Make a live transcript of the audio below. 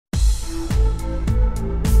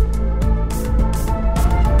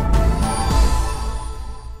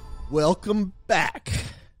Welcome back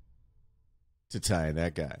to Tying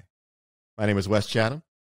That Guy. My name is Wes Chatham,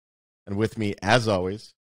 and with me, as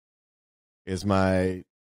always, is my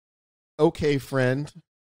okay friend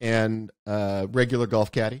and regular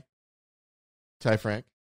golf caddy, Franck.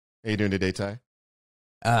 How you doing today, Ty?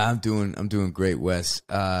 I'm doing great, Wes.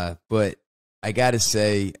 But I gotta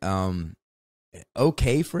say,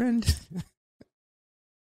 okay, friend.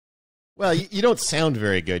 Well, you don't sound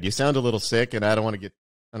very good. You sound a little sick, and I don't want to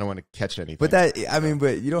catch anything. But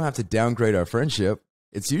but you don't have to downgrade our friendship.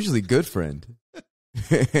 It's usually good, friend.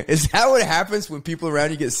 Is that what happens when people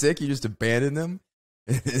around you get sick? You just abandon them?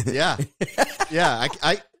 Yeah.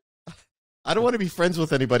 I don't want to be friends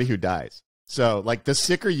with anybody who dies. So, like, the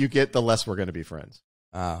sicker you get, the less we're going to be friends.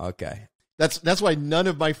 Oh, okay. That's why none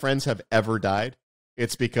of my friends have ever died.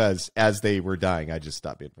 It's because as they were dying, I just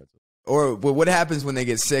stopped being friends with them. Or what happens when they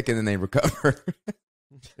get sick and then they recover?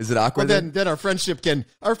 Is it awkward? Well, then our friendship can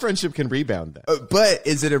rebound then. But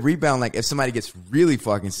is it a rebound? Like if somebody gets really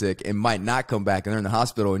fucking sick and might not come back and they're in the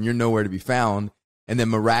hospital and you're nowhere to be found, and then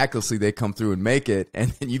miraculously they come through and make it,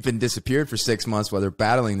 and then you've been disappeared for 6 months while they're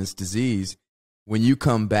battling this disease. When you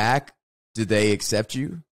come back, do they accept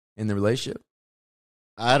you in the relationship?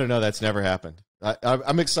 I don't know. That's never happened.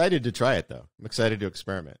 I'm excited to try it though. I'm excited to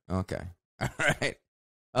experiment. Okay. All right.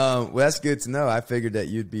 Well, that's good to know. I figured that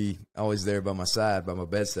you'd be always there by my side, by my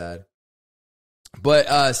bedside.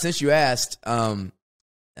 But since you asked, the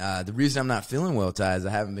reason I'm not feeling well, Ty, is I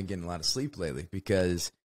haven't been getting a lot of sleep lately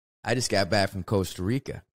because I just got back from Costa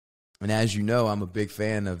Rica, and as you know, I'm a big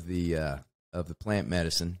fan of the plant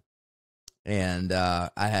medicine, and I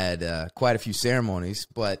had quite a few ceremonies.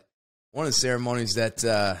 But one of the ceremonies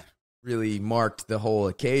that really marked the whole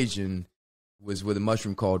occasion was with a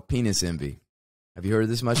mushroom called penis envy. Have you heard of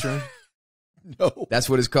this mushroom? No. That's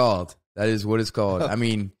what it's called. That is what it's called. I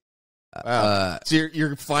mean, wow. So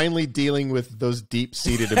you're finally dealing with those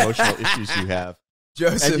deep-seated emotional issues you have,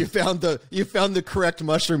 Joseph. And you found the correct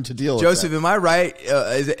mushroom to deal with. Joseph, am I right?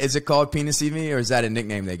 Is it called penis envy, or is that a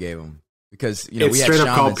nickname they gave him? Because it's we had straight up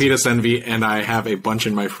shamans. called penis envy, and I have a bunch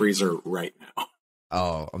in my freezer right now.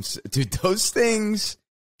 Oh, dude, those things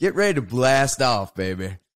get ready to blast off,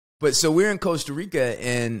 baby. But so we're in Costa Rica,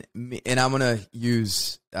 and I'm gonna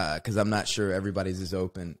use because I'm not sure everybody's as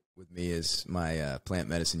open with me as my plant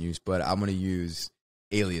medicine use, but I'm gonna use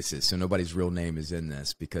aliases, so nobody's real name is in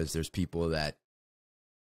this because there's people that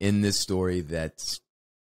in this story that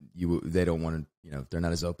they don't want to, they're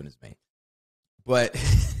not as open as me. But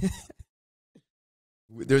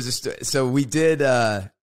so we did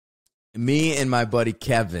me and my buddy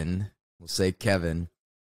Kevin. We'll say Kevin.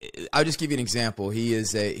 I'll just give you an example.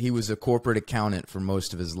 He was a corporate accountant for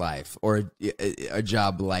most of his life, or a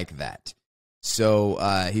job like that. So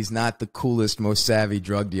he's not the coolest, most savvy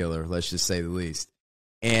drug dealer, let's just say the least.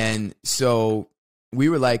 And so we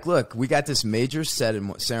were like, look, we got this major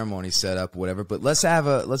ceremony set up, whatever, but let's have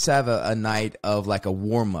a night of like a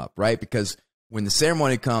warm up, right? Because when the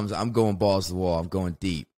ceremony comes, I'm going balls to the wall. I'm going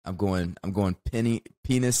deep. I'm going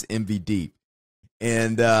penis envy deep.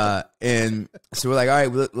 And so we're like, all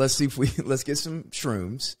right, let's get some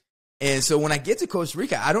shrooms. And so when I get to Costa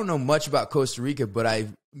Rica, I don't know much about Costa Rica, but I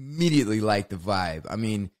immediately like the vibe. I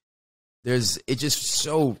mean, it's just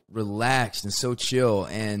so relaxed and so chill,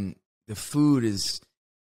 and the food is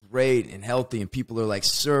great and healthy, and people are like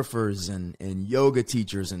surfers and yoga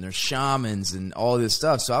teachers, and they're shamans and all this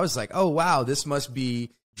stuff. So I was like, oh wow, this must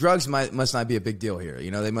be drugs must not be a big deal here.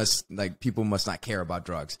 People must not care about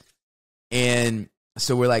drugs. And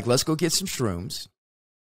so we're like, let's go get some shrooms.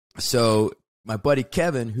 So my buddy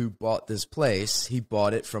Kevin, who bought this place, he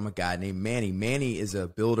bought it from a guy named Manny. Manny is a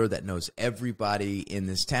builder that knows everybody in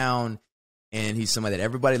this town, and he's somebody that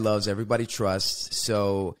everybody loves, everybody trusts.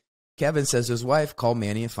 So Kevin says to his wife, call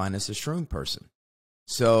Manny and find us a shroom person.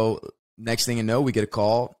 So next thing you know, we get a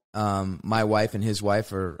call. My wife and his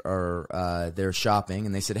wife are they're shopping,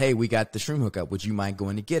 and they said, hey, we got the shroom hookup. Would you mind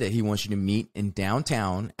going to get it? He wants you to meet in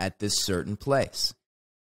downtown at this certain place.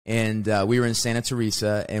 And we were in Santa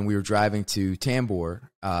Teresa, and we were driving to Tambor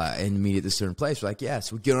and meet at this certain place. We're like, yeah.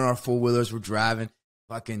 So we get on our four-wheelers. We're driving.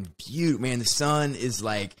 Fucking beautiful. Man, the sun is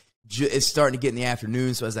like, it's starting to get in the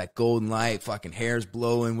afternoon, so it's that golden light. Fucking hair's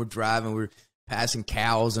blowing. We're driving. We're passing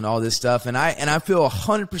cows and all this stuff. And I feel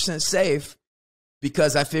 100% safe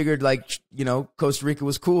because I figured, Costa Rica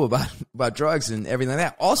was cool about drugs and everything like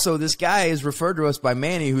that. Also, this guy is referred to us by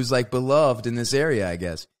Manny, who's like beloved in this area, I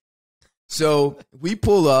guess. So we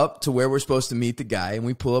pull up to where we're supposed to meet the guy, and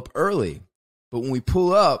we pull up early. But when we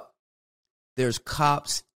pull up, there's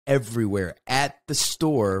cops everywhere at the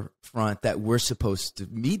store front that we're supposed to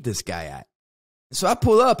meet this guy at. So I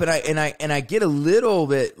pull up and I get a little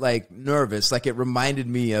bit like nervous. Like it reminded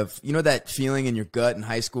me of, you know, that feeling in your gut in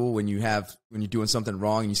high school when you're doing something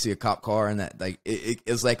wrong and you see a cop car, and that like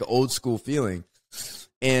it's like an old school feeling.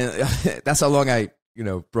 And that's how long I, you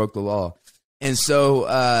know, broke the law. And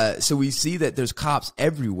so we see that there's cops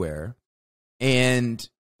everywhere, and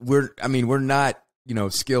we're not, you know,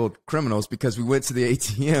 skilled criminals, because we went to the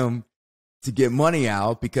ATM to get money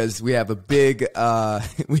out because we have a big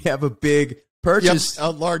purchase. Yep,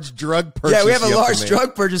 a large drug purchase. Yeah, we have a large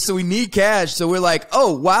drug purchase, so we need cash. So we're like,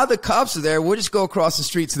 oh, while the cops are there, we'll just go across the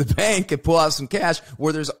street to the bank and pull out some cash,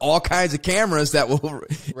 where there's all kinds of cameras that will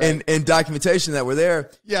and documentation that were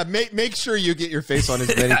there. Yeah, make sure you get your face on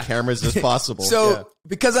as many cameras as possible. So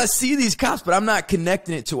because I see these cops, but I'm not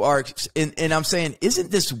connecting it to our, and I'm saying,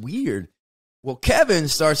 isn't this weird? Well, Kevin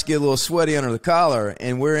starts to get a little sweaty under the collar,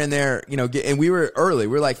 and we're in there, you know, and we were early.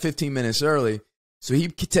 We were like 15 minutes early. So he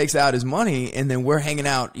takes out his money, and then we're hanging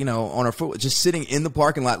out, you know, on our foot, just sitting in the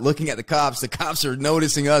parking lot looking at the cops. The cops are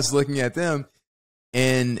noticing us looking at them.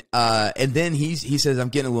 And then he says, I'm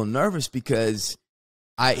getting a little nervous because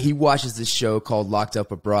he watches this show called Locked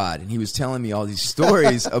Up Abroad, and he was telling me all these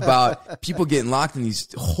stories about people getting locked in these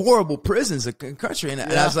horrible prisons in the country. And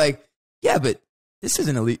I was like, yeah, but this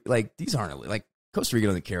isn't illegal. Like, these aren't illegal. Like, Costa Rica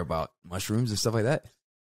doesn't care about mushrooms and stuff like that.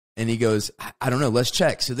 And he goes, I don't know, let's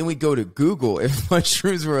check. So then we go to Google if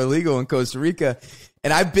mushrooms were illegal in Costa Rica.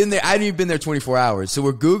 And I've been there, I hadn't even been there 24 hours. So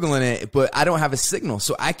we're Googling it, but I don't have a signal.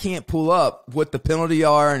 So I can't pull up what the penalty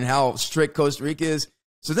are and how strict Costa Rica is.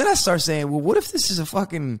 So then I start saying, well, what if this is a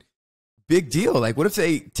fucking big deal? Like, what if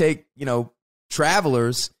they take, you know,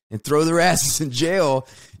 travelers and throw their asses in jail,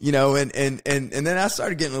 you know? And then I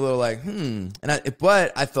started getting a little like,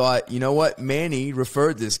 but I thought, you know what? Manny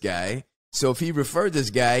referred this guy. So if he referred this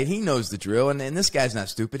guy, he knows the drill, and this guy's not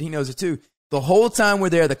stupid. He knows it too. The whole time we're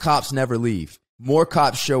there, the cops never leave. More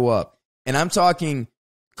cops show up. And I'm talking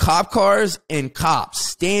cop cars and cops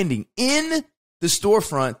standing in the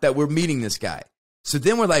storefront that we're meeting this guy. So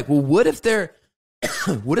then we're like, well, what if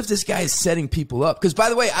this guy is setting people up? Because, by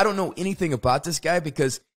the way, I don't know anything about this guy,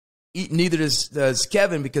 because neither does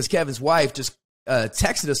Kevin, because Kevin's wife just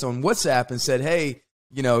texted us on WhatsApp and said, hey,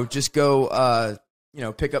 you know, just go you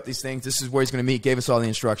know, pick up these things. This is where he's going to meet. Gave us all the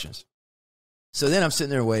instructions. So then I'm sitting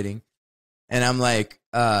there waiting, and I'm like,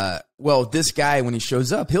 well, this guy, when he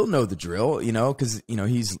shows up, he'll know the drill, you know, because, you know,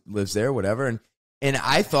 lives there, whatever. And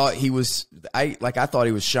I thought he was, I thought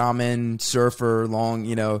he was shaman, surfer, long,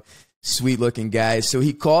 you know, sweet looking guy. So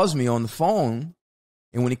he calls me on the phone,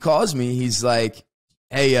 and when he calls me, he's like,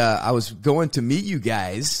 hey, I was going to meet you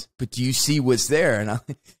guys, but do you see what's there? And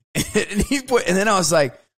then I was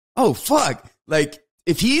like, oh, fuck. Like,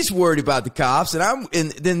 if he's worried about the cops,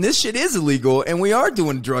 and then this shit is illegal, and we are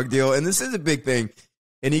doing a drug deal, and this is a big thing.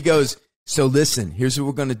 And he goes, so listen, here's what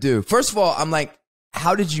we're going to do. First of all, I'm like,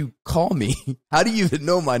 how did you call me? How do you even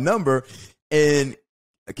know my number? And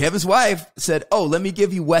Kevin's wife said, oh, let me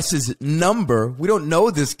give you Wes's number. We don't know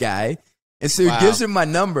this guy. And so he gives him my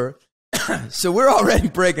number. So we're already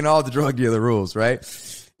breaking all the drug dealer rules, right?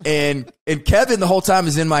 And Kevin the whole time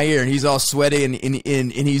is in my ear, and he's all sweaty, and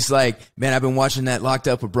he's like, man, I've been watching that Locked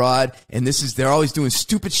Up Abroad, and they're always doing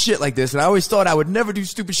stupid shit like this, and I always thought I would never do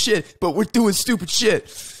stupid shit, but we're doing stupid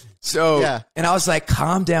shit. So, yeah. And I was like,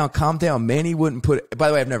 calm down. Manny wouldn't by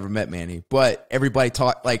the way, I've never met Manny, but everybody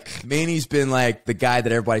talk, like, Manny's been like the guy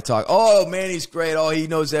that everybody talk, oh, Manny's great. Oh, he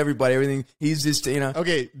knows everybody, everything. He's just, you know.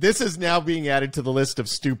 Okay, this is now being added to the list of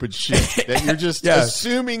stupid shit that you're just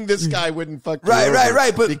assuming this guy wouldn't fuck you over.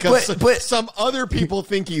 Right. But some other people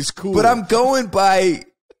think he's cool. But I'm going by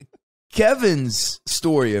Kevin's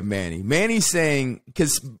story of Manny. Manny's saying,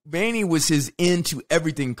 because Manny was his into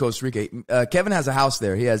everything in Costa Rica. Kevin has a house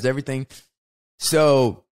there. He has everything.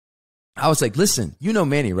 So I was like, listen, you know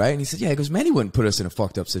Manny, right? And he said, yeah. He goes, Manny wouldn't put us in a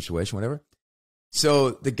fucked up situation, whatever.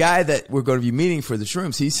 So the guy that we're going to be meeting for the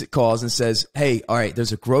shrooms, he calls and says, hey, all right,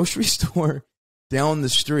 there's a grocery store down the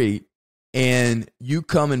street, and you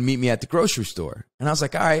come and meet me at the grocery store. And I was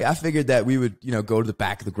like, all right. I figured that we would, you know, go to the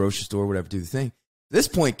back of the grocery store, whatever, do the thing. At this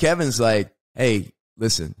point, Kevin's like, hey,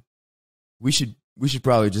 listen, we should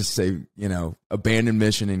probably just say, you know, abandon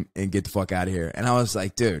mission and get the fuck out of here. And I was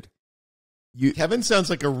like, dude. Kevin sounds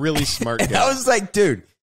like a really smart guy. I was like, dude,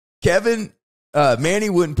 Kevin, Manny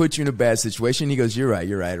wouldn't put you in a bad situation. He goes, you're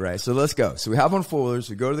right. So let's go. So we hop on four-wheelers.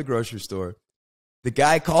 We go to the grocery store. The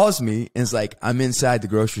guy calls me and is like, I'm inside the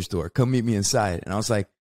grocery store. Come meet me inside. And I was like,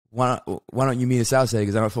 why don't you meet us outside?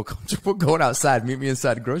 Because I don't feel comfortable going outside. Meet me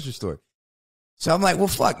inside the grocery store. So I'm like, well,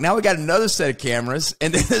 fuck, now we got another set of cameras,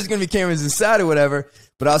 and then there's going to be cameras inside or whatever.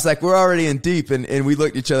 But I was like, we're already in deep, and we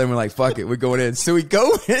looked at each other, and we're like, fuck it, we're going in. So we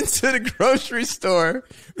go into the grocery store,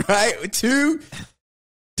 right, with two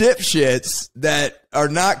dipshits that are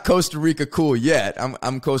not Costa Rica cool yet.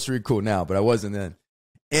 I'm Costa Rica cool now, but I wasn't then.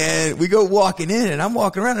 And we go walking in, and I'm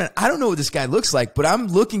walking around, and I don't know what this guy looks like, but I'm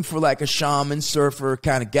looking for like a shaman, surfer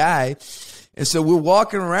kind of guy. And so we're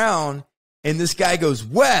walking around, and this guy goes,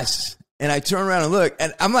 Wes. And I turn around and look,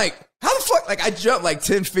 and I'm like, how the fuck? Like, I jumped like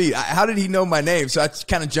 10 feet. How did he know my name? So I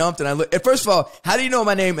kind of jumped, and I looked. And first of all, how did he know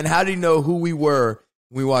my name, and how did he know who we were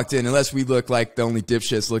when we walked in, unless we looked like the only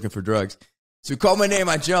dipshits looking for drugs? So he called my name,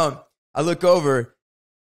 I jumped. I look over.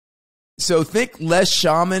 So think less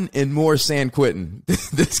shaman and more San Quentin.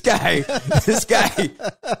 This guy,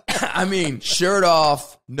 I mean, shirt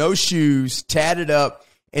off, no shoes, tatted up,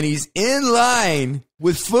 and he's in line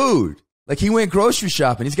with food. Like, he went grocery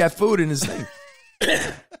shopping. He's got food in his thing.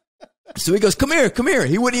 So he goes, come here.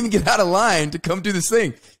 He wouldn't even get out of line to come do this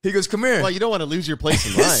thing. He goes, come here. Well, you don't want to lose your place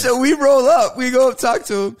in line. So we roll up. We go up, talk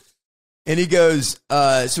to him. And he goes,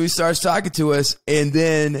 so he starts talking to us. And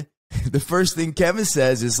then the first thing Kevin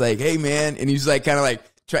says is like, hey, man. And he's like, kind of like,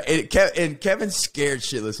 and Kevin's scared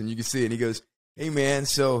shitless. And you can see it. And he goes, hey, man,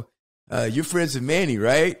 so you're friends with Manny,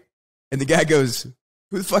 right? And the guy goes,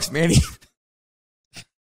 who the fuck's Manny?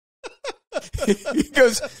 He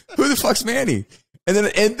goes, who the fuck's Manny? And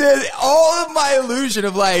then all of my illusion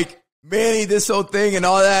of like, Manny, this whole thing and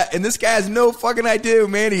all that, and this guy has no fucking idea who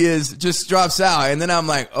Manny is, just drops out. And then I'm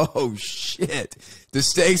like, oh shit, the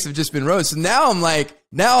stakes have just been rose. So now I'm like,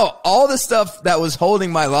 now all the stuff that was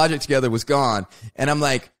holding my logic together was gone. And I'm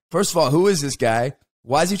like, first of all, who is this guy?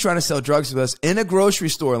 Why is he trying to sell drugs with us in a grocery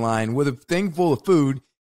store line with a thing full of food?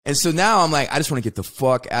 And so now I'm like, I just want to get the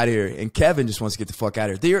fuck out of here. And Kevin just wants to get the fuck out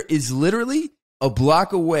of here. There is literally a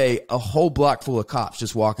block away, a whole block full of cops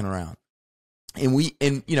just walking around. And we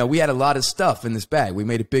had a lot of stuff in this bag. We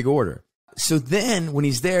made a big order. So then when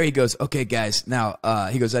he's there, he goes, okay, guys, now,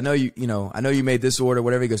 he goes, I know you made this order,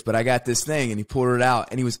 whatever. He goes, but I got this thing. And he pulled it out,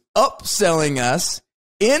 and he was upselling us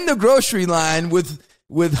in the grocery line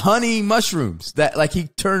with honey mushrooms that, like, he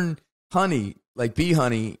turned honey, like bee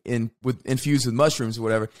honey, infused with mushrooms or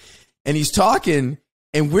whatever. And he's talking,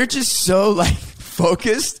 and we're just so like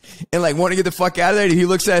focused and like want to get the fuck out of there. He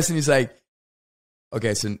looks at us and he's like,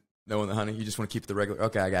 okay, so no one the honey, you just want to keep it the regular.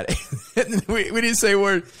 Okay, I got it. we didn't say a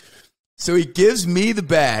word. So he gives me the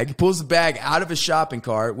bag, pulls the bag out of his shopping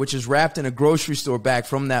cart, which is wrapped in a grocery store bag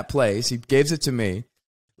from that place. He gives it to me.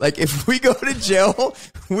 Like, if we go to jail,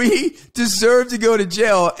 we deserve to go to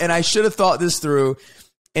jail. And I should have thought this through.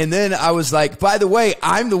 And then I was like, by the way,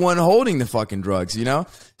 I'm the one holding the fucking drugs, you know?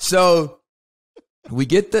 So we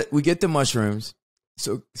get the mushrooms.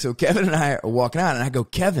 So Kevin and I are walking out, and I go,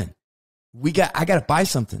 Kevin, I got to buy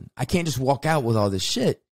something. I can't just walk out with all this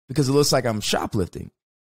shit because it looks like I'm shoplifting.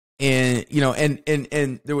 And, you know,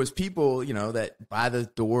 and there was people, you know, that by the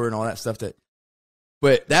door and all that stuff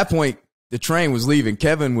but at that point, the train was leaving.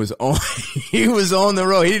 Kevin was he was on the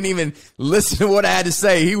road. He didn't even listen to what I had to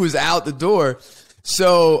say. He was out the door.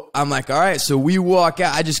 So I'm like, all right, so we walk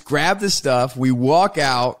out. I just grab the stuff. We walk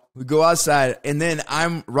out. We go outside. And then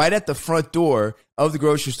I'm right at the front door of the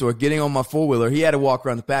grocery store getting on my four-wheeler. He had to walk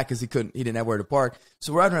around the back because he didn't have where to park.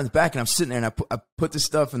 So we're out around the back, and I'm sitting there, and I put the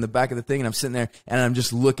stuff in the back of the thing, and I'm sitting there, and I'm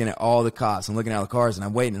just looking at all the cops. I'm looking at all the cars, and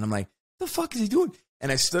I'm waiting, and I'm like, what the fuck is he doing?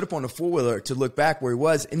 And I stood up on the four-wheeler to look back where he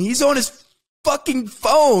was, and he's on his fucking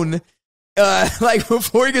phone like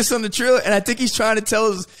before he gets on the trailer, and I think he's trying to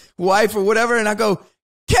tell his wife or whatever, and I go,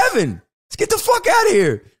 Kevin, let's get the fuck out of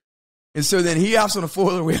here. And so then he hops on the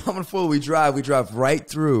four-wheeler, we hop on the four-wheeler, we drive right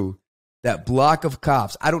through that block of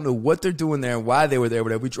cops. I don't know what they're doing there and why they were there,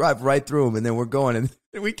 but we drive right through them, and then we're going, and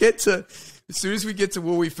we get to, as soon as we get to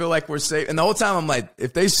where we feel like we're safe, and the whole time I'm like,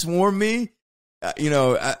 if they swarm me, you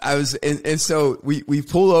know, I was, and so we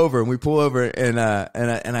pull over, and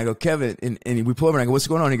I go, Kevin, and we pull over, and I go, what's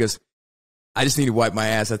going on? He goes, I just need to wipe my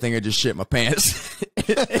ass. I think I just shit my pants.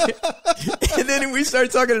 And then we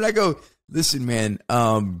start talking, and I go, listen, man,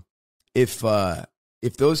 if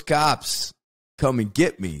those cops come and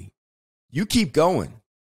get me, you keep going,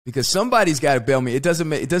 because somebody's got to bail me. It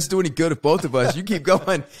doesn't do any good if both of us. You keep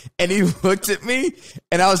going. And he looked at me,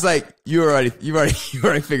 and I was like, you already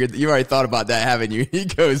figured, you already thought about that, haven't you? He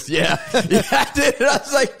goes, yeah, I did. And I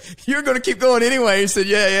was like, you're going to keep going anyway. He said,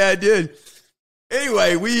 yeah, I did.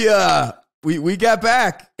 Anyway, we got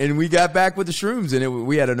back, and we got back with the shrooms, and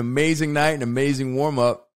we had an amazing night, an amazing warm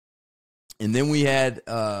up. And then we had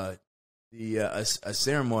a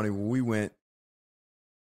ceremony where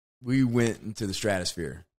we went into the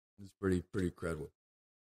stratosphere. It was pretty incredible.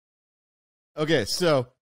 Okay, so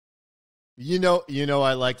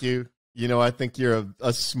I like you. I think you're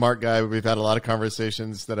a smart guy. We've had a lot of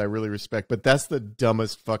conversations that I really respect, but that's the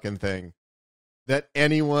dumbest fucking thing that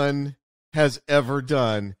anyone has ever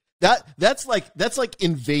done. That's like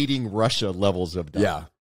invading Russia levels of dumb. Yeah.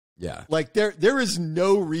 Yeah. Like there is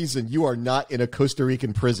no reason you are not in a Costa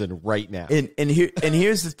Rican prison right now. And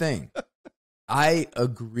here's the thing. I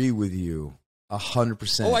agree with you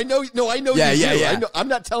 100%. Oh, I know. No, I know. Yeah, you yeah, do. yeah. I know, I'm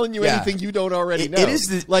not telling you anything you don't already know. It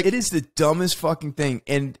is the dumbest fucking thing.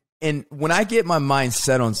 And when I get my mind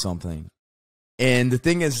set on something, and the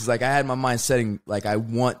thing is like I had my mind setting like I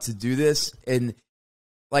want to do this, and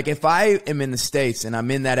like if I am in the States and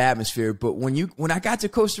I'm in that atmosphere, but when I got to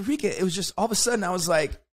Costa Rica, it was just all of a sudden I was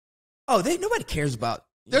like, oh, nobody cares about.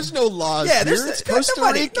 There's no laws. Yeah, here. It's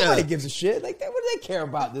Costa Rica. Nobody gives a shit. Like, what do they care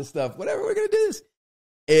about this stuff? Whatever, we're gonna do this.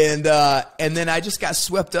 And then I just got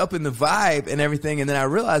swept up in the vibe and everything, and then I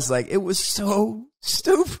realized like it was so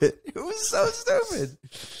stupid. It was so stupid.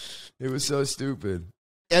 It was so stupid.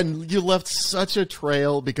 And you left such a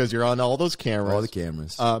trail because you're on all those cameras. All the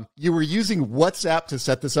cameras. You were using WhatsApp to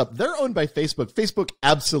set this up. They're owned by Facebook. Facebook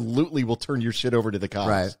absolutely will turn your shit over to the cops.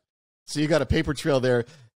 Right. So you got a paper trail there.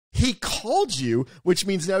 He called you, which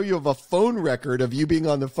means now you have a phone record of you being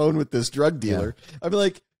on the phone with this drug dealer. Yeah. I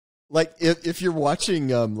mean, like if you're watching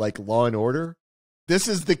like Law and Order, this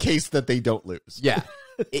is the case that they don't lose. Yeah.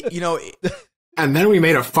 And then we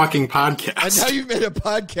made a fucking podcast. And now you've made a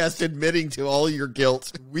podcast admitting to all your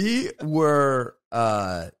guilt. We were,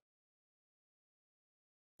 but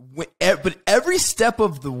every step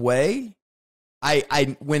of the way,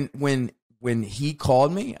 when he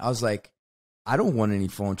called me, I was like, I don't want any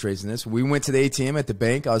phone tracing this. We went to the ATM at the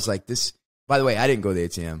bank. I was like, this, by the way, I didn't go to the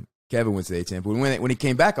ATM. Kevin went to the ATM. But when he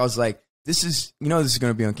came back, I was like, this is going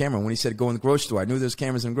to be on camera. When he said go in the grocery store, I knew there's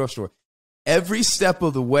cameras in the grocery store. Every step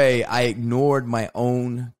of the way, I ignored my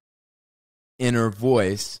own inner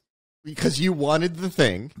voice. Because you wanted the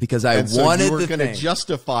thing. Because I wanted the thing. You were going to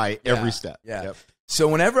justify every step. Yeah. Yep. So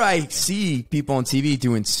whenever I see people on TV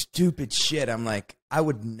doing stupid shit, I'm like, I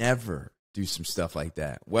would never do some stuff like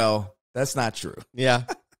that. Well, that's not true. Yeah.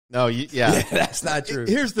 No, yeah. That's not true.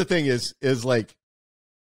 Here's the thing is like,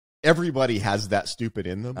 everybody has that stupid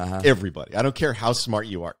in them. Uh-huh. Everybody. I don't care how smart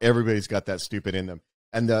you are. Everybody's got that stupid in them.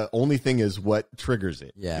 And the only thing is what triggers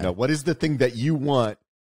it. Yeah. What is the thing that you want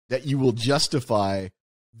that you will justify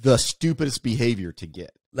the stupidest behavior to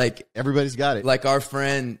get? Like everybody's got it. Like our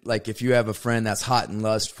friend, like if you have a friend that's hot in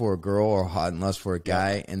lust for a girl or hot in lust for a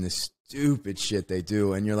guy and the stupid shit they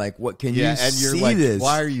do, and you're like, what can you and you're see like, this?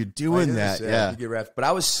 why are you doing that? You get wrapped. But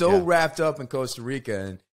I was so wrapped up in Costa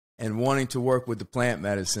Rica and wanting to work with the plant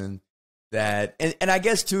medicine that, and I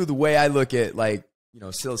guess too, the way I look at like,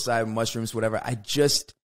 psilocybin, mushrooms, whatever, they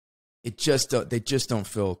just don't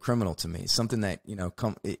feel criminal to me. Something that,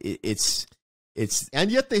 it's and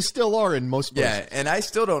yet they still are in most places. Yeah, and I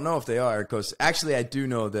still don't know if they are. Actually, I do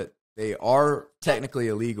know that they are technically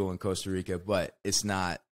illegal in Costa Rica, but it's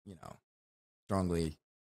not, strongly.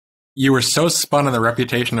 You were so spun on the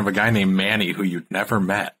reputation of a guy named Manny who you'd never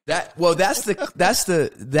met. That's the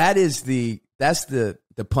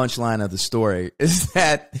punchline of the story is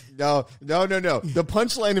that no. The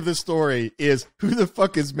punchline of the story is who the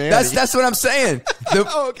fuck is Manny? That's what I'm saying.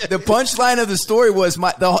 The punchline of the story was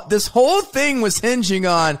this whole thing was hinging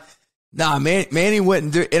on Manny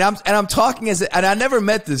wouldn't do it. And I'm talking and I never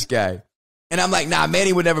met this guy. And I'm like,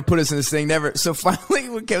 Manny would never put us in this thing, never. So finally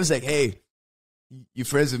when Kevin's like, hey, you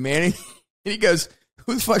friends with Manny? And he goes,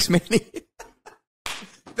 who the fuck's Manny?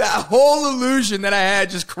 That whole illusion that I had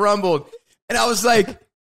just crumbled. And I was like,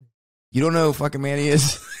 you don't know who fucking Manny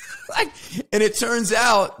is? And it turns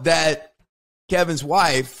out that Kevin's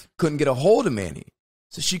wife couldn't get a hold of Manny.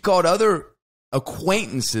 So she called other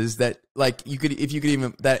acquaintances that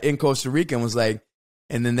that in Costa Rica and was like,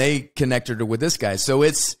 and then they connected her with this guy. So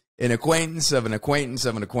it's an acquaintance of an acquaintance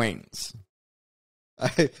of an acquaintance.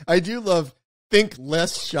 I do love think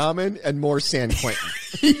less shaman and more San Quentin.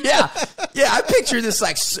 Yeah. I picture this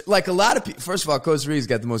like a lot of people. First of all, Costa Rica's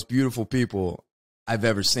got the most beautiful people I've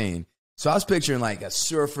ever seen. So I was picturing like a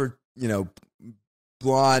surfer,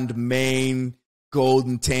 blonde mane,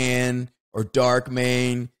 golden tan, or dark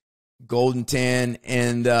mane, golden tan,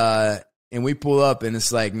 and we pull up and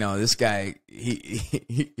it's like, no, this guy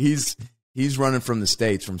he's running from the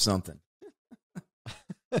States from something.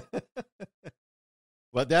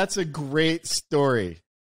 Well, that's a great story.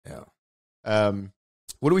 Yeah.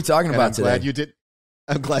 What are we talking about today?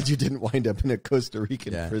 I'm glad you didn't wind up in a Costa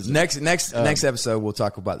Rican prison. Next episode, we'll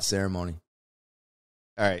talk about the ceremony.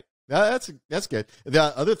 All right. That's good.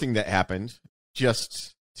 The other thing that happened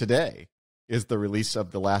just today is the release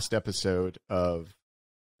of the last episode of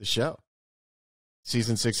the show.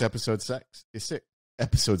 Season 6, episode 6.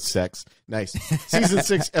 Episode 6. Nice. Season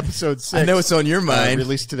 6, episode 6. I know it's on your mind.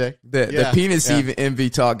 Released today. The penis envy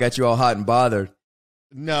talk got you all hot and bothered.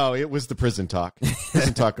 No, it was the prison talk.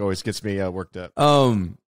 Prison talk always gets me worked up.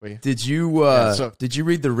 Did you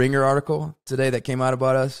read the Ringer article today that came out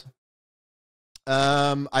about us?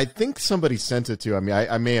 I think somebody sent it to. I mean,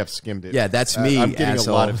 I may have skimmed it. Yeah, that's me. I'm getting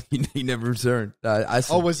asshole. a lot of. He never returned.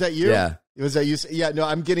 Was that you? Yeah. Was that you? Yeah. No,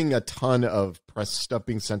 I'm getting a ton of press stuff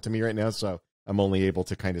being sent to me right now, so I'm only able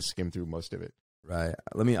to kind of skim through most of it. Right.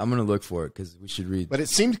 I'm going to look for it because we should read. But it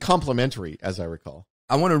seemed complimentary, as I recall.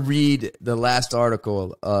 I want to read the last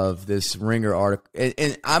article of this Ringer article,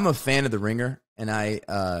 and I'm a fan of the Ringer,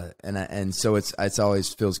 and so it's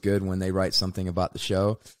always feels good when they write something about the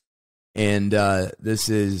show. And this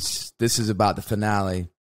is about the finale,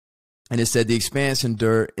 and it said the Expanse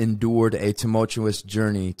endured a tumultuous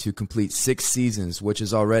journey to complete 6 seasons, which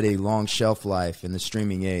is already a long shelf life in the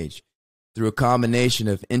streaming age. Through a combination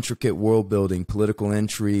of intricate world building, political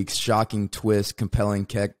intrigues, shocking twists, compelling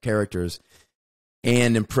characters,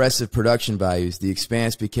 and impressive production values, The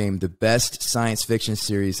Expanse became the best science fiction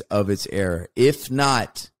series of its era, if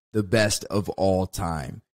not the best of all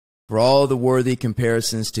time. For all the worthy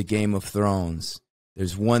comparisons to Game of Thrones,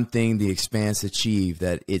 there's one thing The Expanse achieved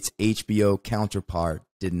that its HBO counterpart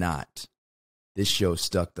did not. This show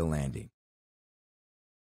stuck the landing.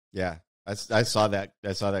 Yeah, I saw that.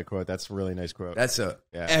 I saw that quote. That's a really nice quote. That's a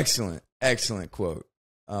excellent quote.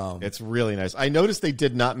 It's really nice. I noticed they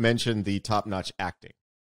did not mention the top-notch acting.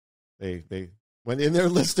 They when in their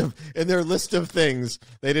list of things,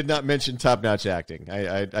 they did not mention top-notch acting.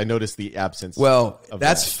 I noticed the absence. Well, of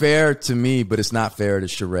that's that. fair to me, but it's not fair to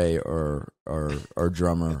Sheree or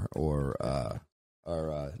Drummer or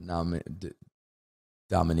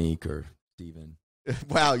Dominique or Steven.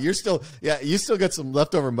 Wow, you still got some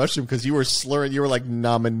leftover mushroom because you were slurring. You were like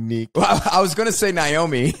Dominique. Well, I was going to say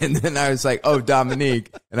Naomi, and then I was like, oh,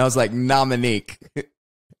 Dominique. And I was like, Nominique.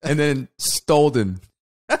 And then Stolden.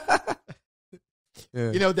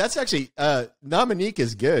 You know, that's actually, Dominique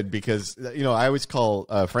is good because, I always call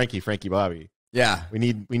Frankie Bobby. Yeah. We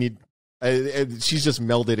need she's just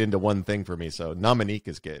melded into one thing for me, so Dominique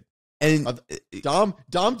is good. And Dom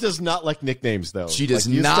does not like nicknames, though. She does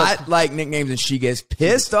not like nicknames, and she gets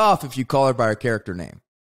pissed off if you call her by her character name.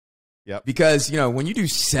 Yep. Because, when you do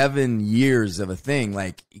 7 years of a thing,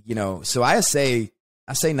 so I say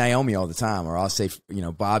Naomi all the time, or I'll say,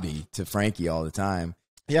 Bobby to Frankie all the time.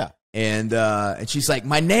 Yeah. And she's like,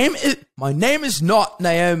 my name is not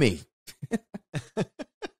Naomi. That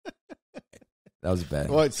was bad.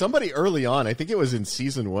 Well, somebody early on, I think it was in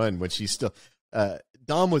season 1 when she still,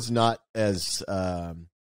 Dom was not as, I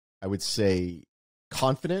would say,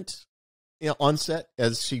 confident on set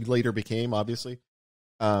as she later became, obviously,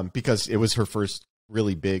 because it was her first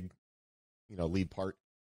really big, lead part.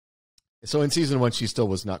 So in season 1, she still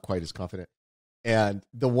was not quite as confident. And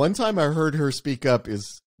the one time I heard her speak up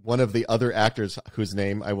is one of the other actors, whose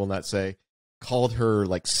name I will not say, called her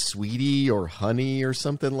like sweetie or honey or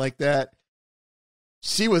something like that.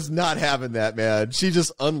 She was not having that, man. She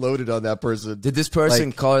just unloaded on that person. Did this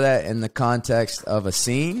person call her that in the context of a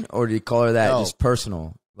scene, or did he call her that just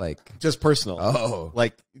personal? Just personal. Oh.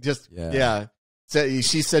 Yeah.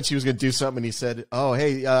 She said she was going to do something, and he said, oh,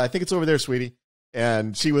 hey, I think it's over there, sweetie.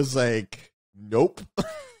 And she was like, nope,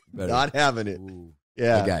 not having it. Ooh.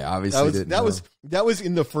 Yeah. The guy obviously that was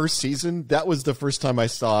in the first season. That was the first time I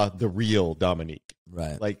saw the real Dominique.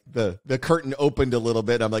 Right. Like the curtain opened a little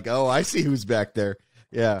bit. I'm like, oh, I see who's back there.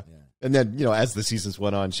 Yeah. And then, as the seasons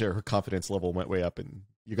went on, her confidence level went way up, and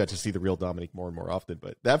you got to see the real Dominique more and more often.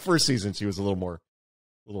 But that first season, she was a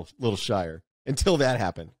little shyer until that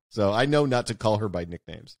happened. So I know not to call her by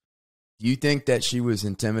nicknames. Do you think that she was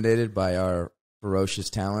intimidated by our ferocious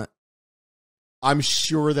talent? I'm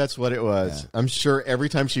sure that's what it was. Yeah. I'm sure every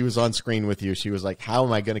time she was on screen with you, she was like, how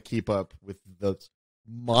am I going to keep up with the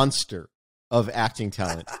monster of acting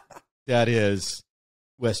talent that is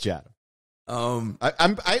Wes Chatham?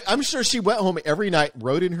 I'm sure she went home every night,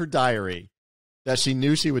 wrote in her diary that she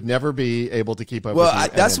knew she would never be able to keep up with you,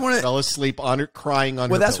 that's and fell asleep on her, crying on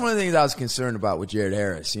her that's pillow. one of the things I was concerned about with Jared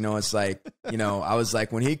Harris. It's like, I was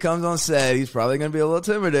like, when he comes on set, he's probably going to be a little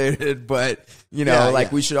intimidated, but,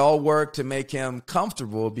 we should all work to make him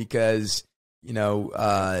comfortable because,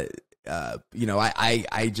 I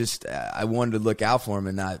wanted to look out for him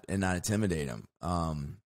and not intimidate him.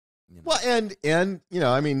 Well, and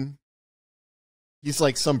I mean, he's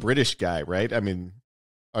like some British guy, right? I mean,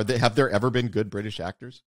 have there ever been good British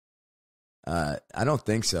actors? I don't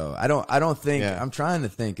think so. I don't think. Yeah. I'm trying to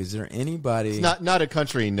think. Is there anybody? It's not a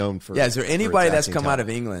country known for. Yeah. Is there anybody that's come out talent. of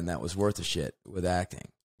England that was worth a shit with acting?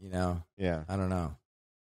 You know. Yeah. I don't know.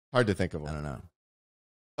 Hard to think of I one. don't know.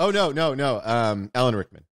 Oh no. Alan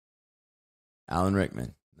Rickman. Alan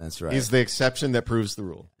Rickman. That's right. He's the exception that proves the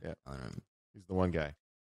rule. Yeah. He's the one guy.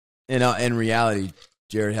 In reality,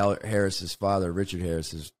 Jared Harris's father, Richard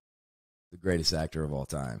Harris, is the greatest actor of all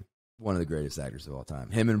time. One of the greatest actors of all time.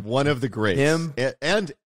 One of the greats.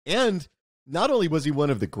 And not only was he one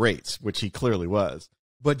of the greats, which he clearly was,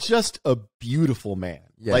 but just a beautiful man.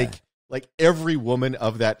 Yeah. Like every woman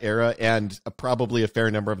of that era, and probably a fair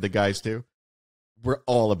number of the guys too, were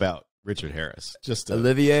all about Richard Harris.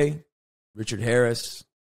 Olivier, Richard Harris,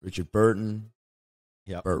 Richard Burton,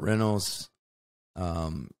 Yep. Burt Reynolds,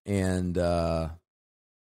 and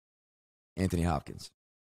Anthony Hopkins.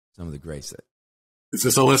 Some of the greats. Is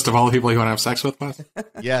this a list of all the people you want to have sex with, Wes?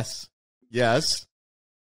 Yes.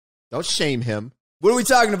 Don't shame him. What are we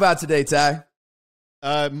talking about today, Ty?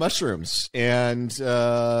 Mushrooms and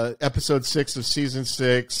episode 6 of season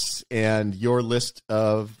 6, and your list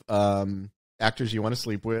of actors you want to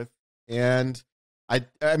sleep with. And I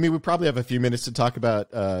mean, we probably have a few minutes to talk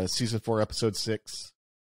about season 4, episode 6.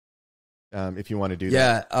 If you want to do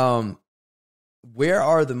that. Yeah. Where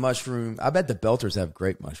are the mushrooms? I bet the Belters have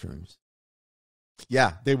great mushrooms.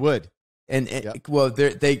 Yeah, they would. And Yep. well,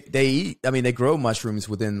 they eat. I mean, they grow mushrooms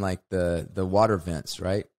within like the water vents,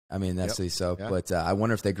 right? I mean, that's Yep. so. Yeah. But I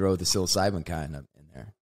wonder if they grow the psilocybin kind of in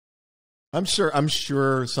there. I'm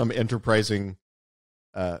sure some enterprising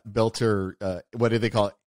Belter, what do they call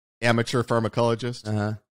it? Amateur pharmacologist.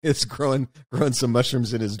 Uh-huh. It's growing some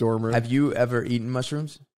mushrooms in his dorm room. Have you ever eaten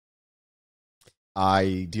mushrooms?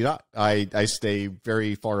 I do not. I stay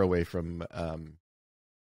very far away from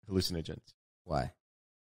hallucinogens. Why?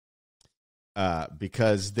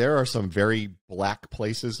 Because there are some very black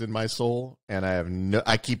places in my soul, and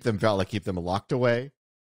I keep them locked away,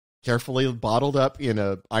 carefully bottled up in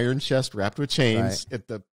a iron chest wrapped with chains at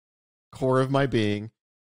the core of my being,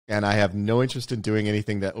 and I have no interest in doing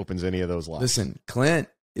anything that opens any of those locks. Listen, Clint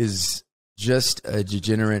is just a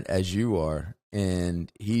degenerate as you are,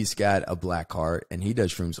 and he's got a black heart, and he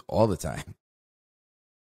does shrooms all the time.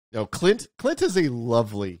 No, Clint is a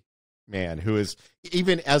lovely man who is,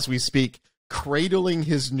 even as we speak, cradling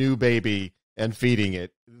his new baby and feeding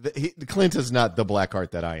it. Clint is not the black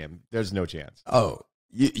heart that I am. There's no chance. Oh,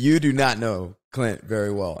 you do not know Clint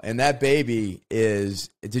very well. And that baby is,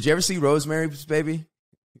 did you ever see Rosemary's Baby?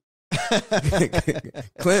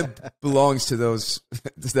 Clint belongs to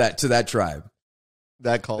that tribe.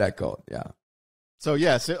 That cult. Yeah. So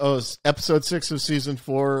yes, it's episode 6 of season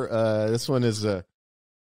 4. This one is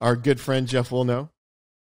our good friend Jeff Wilno,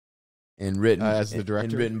 And written as the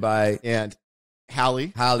director, and written by and Hallie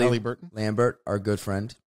Burton Lambert, our good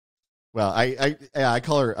friend. Well, I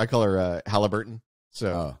call her Halliburton.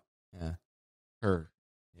 So her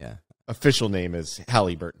official name is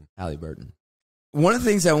Hallie Burton. Hallie Burton. One of the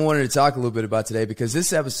things I wanted to talk a little bit about today, because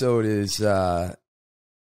this episode is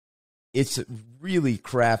it's really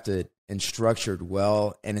crafted and structured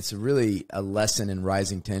well, and it's really a lesson in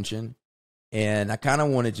rising tension. And I kind of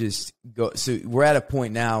want to just go. So we're at a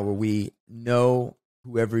point now where we know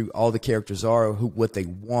all the characters are, what they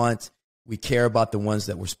want. We care about the ones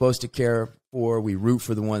that we're supposed to care for. We root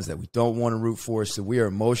for the ones that we don't want to root for. So we are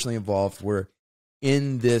emotionally involved. We're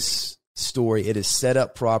in this story. It is set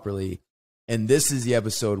up properly. And this is the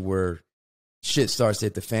episode where shit starts to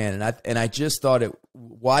hit the fan. And I just thought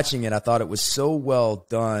watching it, I thought it was so well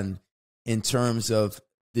done in terms of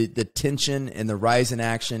the tension and the rise in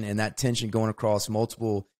action, and that tension going across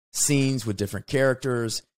multiple scenes with different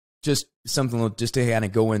characters. Just something just to kind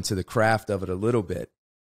of go into the craft of it a little bit.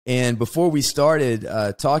 And before we started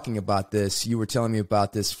talking about this, you were telling me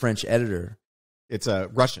about this French editor. It's a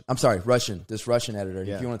Russian. I'm sorry, Russian. This Russian editor.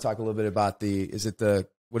 Yeah. If you want to talk a little bit about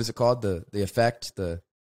what is it called? The effect?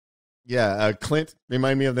 Clint,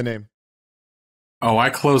 remind me of the name. Oh,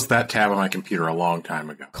 I closed that tab on my computer a long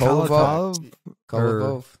time ago. Kolovov.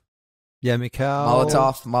 Yeah, Mikhail.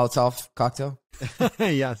 Molotov cocktail.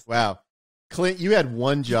 Yes. Wow. Clint, you had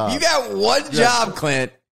one job. You got one job,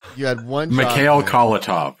 Clint. You had one job. Mikhail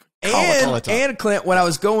Kolatov. And Clint, when I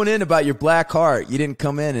was going in about your black heart, you didn't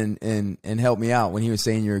come in and help me out when he was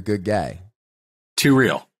saying you're a good guy. Too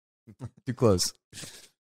real. Too close.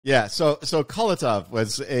 Yeah, so Kolatov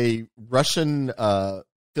was a Russian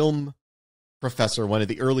film professor, one of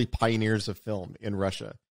the early pioneers of film in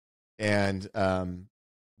Russia. And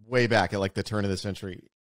way back at like the turn of the century,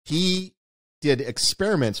 he did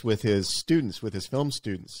experiments with his film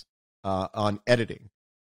students on editing.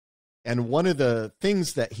 And one of the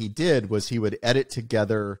things that he did was he would edit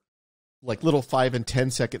together like little 5 and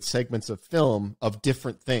 10-second segments of film of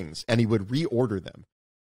different things, and he would reorder them.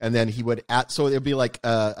 And then he would so it'd be like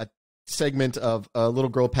a segment of a little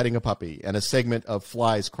girl petting a puppy, and a segment of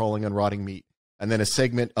flies crawling on rotting meat, and then a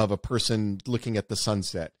segment of a person looking at the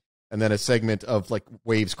sunset, and then a segment of like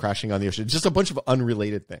waves crashing on the ocean, just a bunch of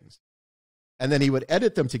unrelated things. And then he would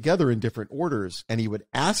edit them together in different orders, and he would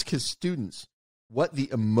ask his students what the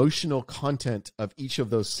emotional content of each of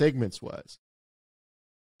those segments was.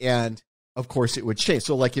 And of course it would change.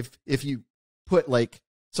 So like if you put like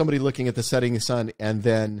somebody looking at the setting sun and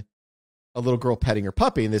then a little girl petting her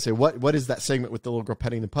puppy, and they say, what does that segment with the little girl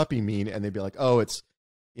petting the puppy mean? And they'd be like, oh, it's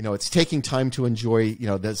taking time to enjoy,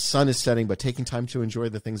 the sun is setting, but taking time to enjoy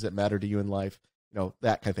the things that matter to you in life,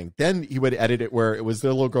 that kind of thing. Then he would edit it where it was the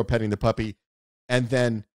little girl petting the puppy and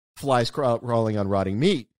then flies crawling on rotting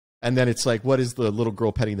meat. And then it's like, what does the little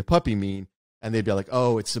girl petting the puppy mean? And they'd be like,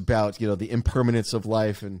 oh, it's about, the impermanence of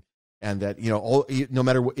life and that, no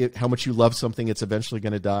matter how much you love something, it's eventually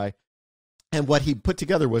going to die. And what he put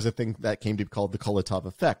together was a thing that came to be called the Kolotov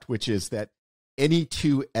effect, which is that any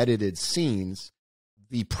two edited scenes,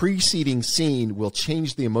 the preceding scene will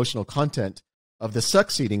change the emotional content of the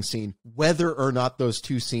succeeding scene, whether or not those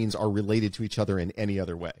two scenes are related to each other in any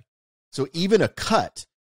other way. So even a cut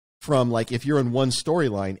from, like, if you're in one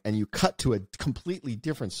storyline and you cut to a completely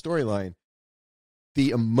different storyline, the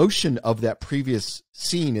emotion of that previous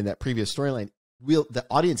scene in that previous storyline, the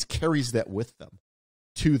audience carries that with them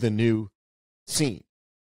to the new scene.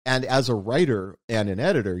 And as a writer and an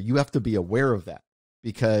editor, you have to be aware of that,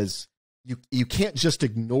 because you can't just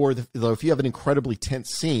ignore if you have an incredibly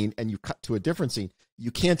tense scene and you cut to a different scene,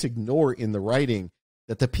 you can't ignore in the writing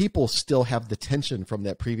that the people still have the tension from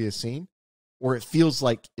that previous scene, or it feels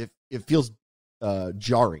like it feels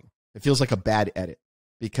jarring. It feels like a bad edit,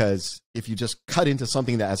 because if you just cut into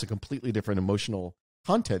something that has a completely different emotional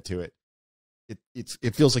content to it,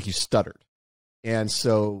 it feels like you stuttered. And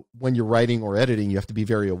so when you're writing or editing, you have to be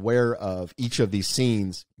very aware of each of these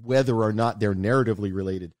scenes, whether or not they're narratively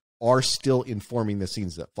related, are still informing the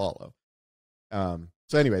scenes that follow.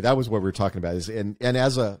 So anyway, that was what we were talking about. And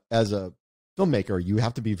as a filmmaker, you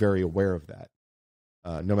have to be very aware of that,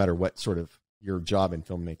 no matter what sort of your job in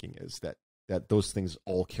filmmaking is, that those things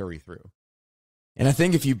all carry through. And I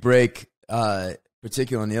think if you break,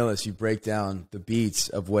 particularly on the illness, you break down the beats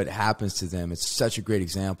of what happens to them. It's such a great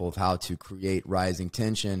example of how to create rising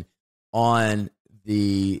tension on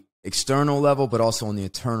the external level, but also on the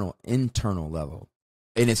internal level.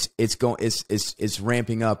 And it's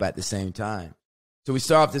ramping up at the same time. So we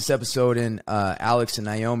start off this episode, and Alex and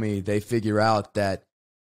Naomi, they figure out that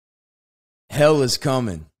hell is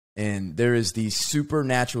coming, and there is these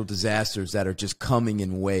supernatural disasters that are just coming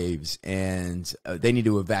in waves, and they need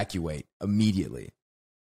to evacuate immediately.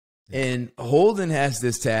 And Holden has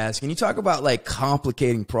this task, and you talk about like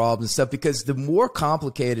complicating problems and stuff, because the more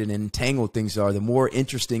complicated and entangled things are, the more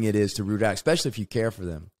interesting it is to root out, especially if you care for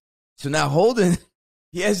them. So now Holden,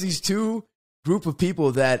 he has these two group of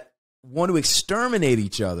people that want to exterminate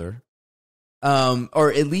each other,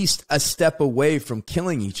 or at least a step away from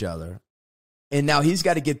killing each other. And now he's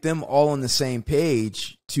got to get them all on the same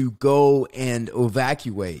page to go and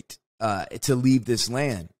evacuate, to leave this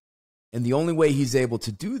land. And the only way he's able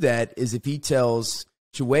to do that is if he tells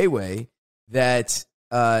Chiwewe that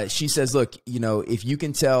she says, look, if you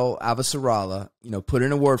can tell Avasarala, put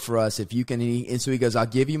in a word for us. If you can, and so he goes, I'll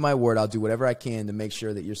give you my word. I'll do whatever I can to make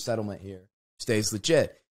sure that your settlement here stays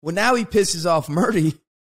legit. Well, now he pisses off Murdy,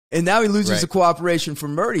 and now he loses the cooperation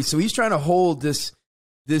from Murdy. So he's trying to hold this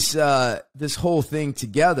whole thing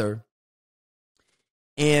together.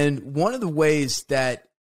 And one of the ways that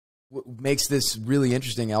makes this really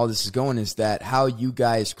interesting, how this is going, is that how you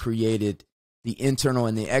guys created the internal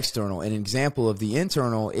and the external. An example of the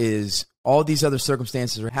internal is all these other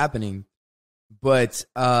circumstances are happening, but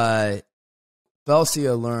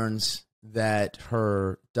Felcia learns that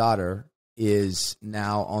her daughter is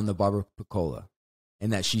now on the Barbacola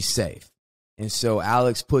and that she's safe. And so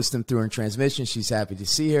Alex puts them through her transmission. She's happy to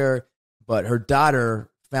see her, but her daughter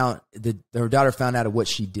found out of what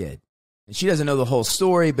she did. And she doesn't know the whole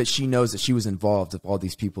story, but she knows that she was involved with all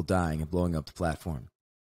these people dying and blowing up the platform.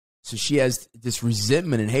 So she has this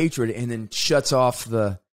resentment and hatred, and then shuts off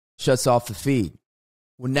the feed.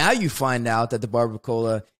 Well, now you find out that the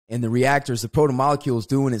Barbacola and the reactors, the protomolecule is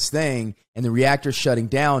doing its thing, and the reactor's shutting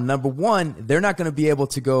down. Number one, they're not going to be able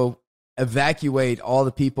to go evacuate all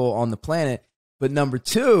the people on the planet. But number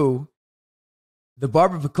two, the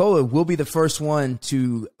Barbacola will be the first one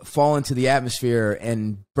to fall into the atmosphere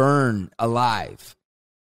and burn alive.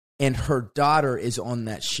 And her daughter is on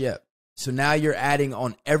that ship. So now you're adding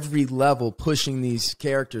on every level, pushing these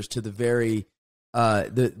characters to the very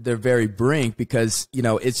very brink, because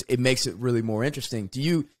it makes it really more interesting.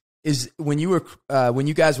 When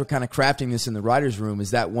you guys were kind of crafting this in the writer's room,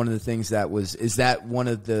 is that one of the things is that one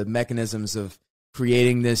of the mechanisms of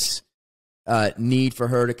creating this need for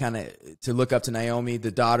her to look up to Naomi,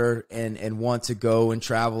 the daughter, and want to go and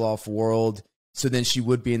travel off world, so then she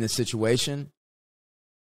would be in this situation?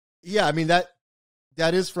 Yeah, I mean that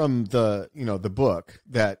is from the book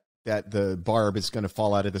that the barb is going to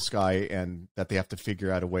fall out of the sky and that they have to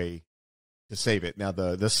figure out a way to save it. Now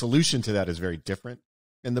the solution to that is very different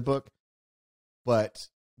in the book, but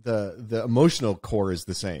the emotional core is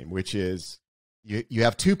the same, which is you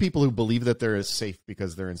have two people who believe that they're safe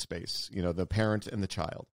because they're in space, the parent and the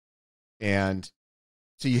child. And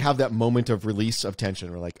so you have that moment of release of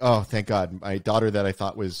tension. We're like, oh, thank God, my daughter that I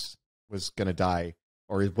thought was going to die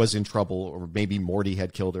or was in trouble, or maybe Morty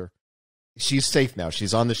had killed her. She's safe now.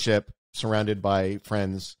 She's on the ship, surrounded by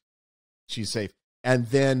friends. She's safe. And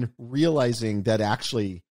then realizing that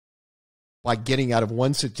actually, by getting out of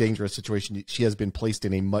one dangerous situation, she has been placed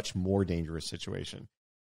in a much more dangerous situation.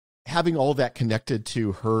 Having all that connected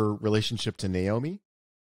to her relationship to Naomi,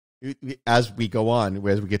 as we go on,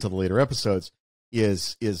 as we get to the later episodes,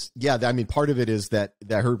 part of it is that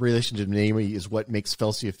her relationship to Naomi is what makes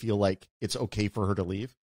Felsia feel like it's okay for her to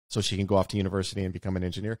leave, so she can go off to university and become an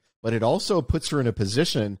engineer. But it also puts her in a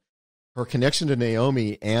position, her connection to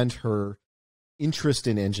Naomi and her interest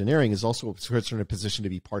in engineering is also puts her in a position to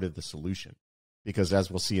be part of the solution. Because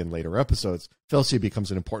as we'll see in later episodes, Felsia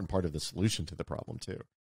becomes an important part of the solution to the problem too.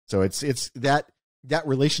 So it's that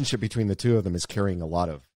relationship between the two of them is carrying a lot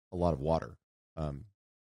of water.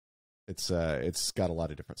 It's got a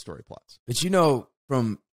lot of different story plots. But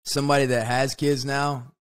from somebody that has kids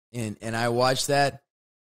now, and I watched that,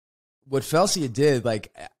 what Felsia did,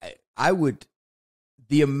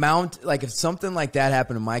 the amount, if something like that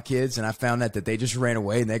happened to my kids and I found out that they just ran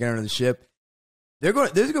away and they got under the ship, there's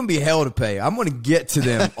going to be hell to pay. I'm going to get to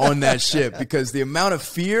them on that ship, because the amount of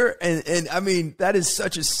fear, and I mean, that is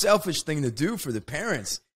such a selfish thing to do for the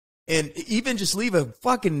parents. And even just leave a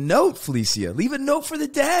fucking note, Felicia. Leave a note for the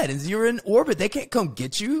dad. And you're in orbit. They can't come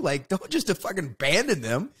get you. Don't just fucking abandon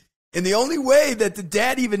them. And the only way that the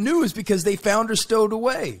dad even knew is because they found her stowed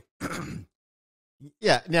away.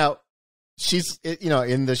 Yeah. Now, she's,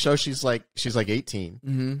 in the show, she's like 18.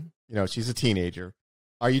 Mm-hmm. She's a teenager.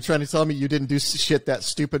 Are you trying to tell me you didn't do shit that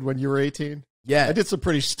stupid when you were 18? Yeah. I did some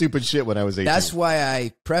pretty stupid shit when I was 18. That's why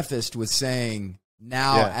I prefaced with saying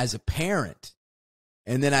now as a parent.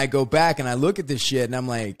 And then I go back and I look at this shit and I'm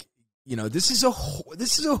like, this is a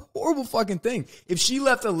horrible fucking thing. If she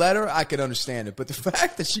left a letter, I could understand it. But the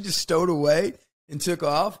fact that she just stowed away and took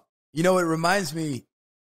off, it reminds me,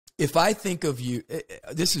 if I think of you,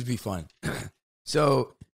 this would be fun.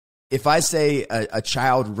 So if I say a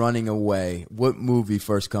child running away, what movie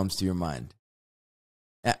first comes to your mind?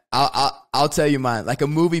 I'll tell you mine. Like a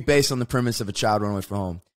movie based on the premise of a child running away from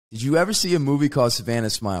home. Did you ever see a movie called Savannah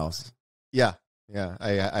Smiles? Yeah. Yeah,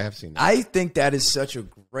 I have seen that. I think that is such a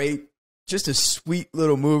great, just a sweet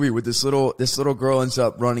little movie where this little girl ends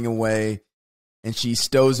up running away, and she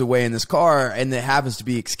stows away in this car, and it happens to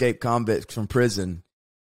be escaped convicts from prison.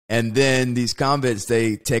 And then these convicts,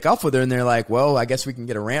 they take off with her, and they're like, well, I guess we can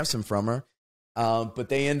get a ransom from her. But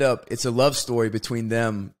they end up, it's a love story between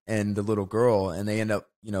them and the little girl, and they end up,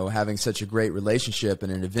 having such a great relationship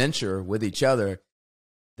and an adventure with each other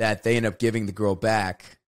that they end up giving the girl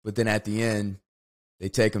back. But then at the end, they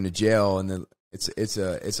take him to jail, and it's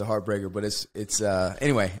a heartbreaker. But it's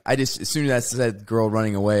anyway. As soon as I said girl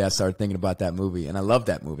running away, I started thinking about that movie, and I love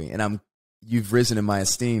that movie. And you've risen in my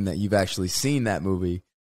esteem that you've actually seen that movie,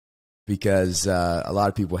 because a lot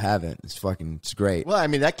of people haven't. It's great. Well, I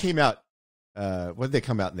mean, that came out. When did they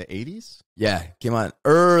come out, in the 80s? Yeah, came out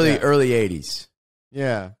early 80s.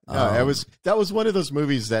 Yeah, no, that was one of those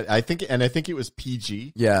movies that I think it was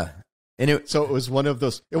PG. Yeah. So it was one of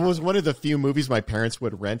those. It was one of the few movies my parents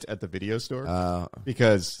would rent at the video store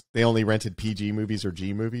because they only rented PG movies or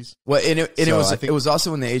G movies. Well, it was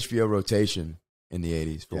also in the HBO rotation in the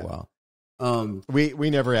 80s for a while.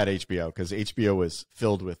 We never had HBO because HBO was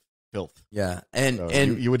filled with filth. Yeah, and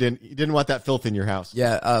you didn't want that filth in your house.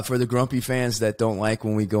 Yeah, for the grumpy fans that don't like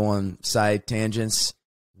when we go on side tangents,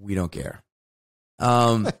 we don't care.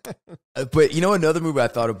 But another movie I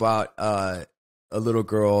thought about. A little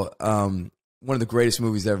girl. One of the greatest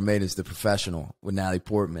movies ever made is The Professional with Natalie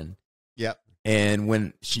Portman. Yep. And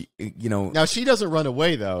when she, now she doesn't run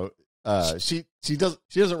away though. She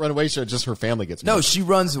doesn't run away. So just her family gets murdered. No, she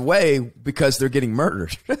runs away because they're getting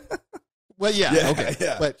murdered. Well, yeah, okay,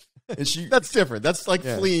 yeah. And she, That's different. That's like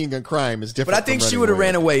fleeing a crime is different. but I think she would have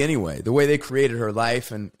ran away anyway. The way they created her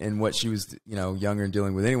life and what she was, younger and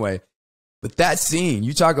dealing with anyway. But that scene,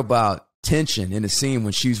 you talk about tension in a scene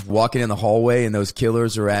when she's walking in the hallway and those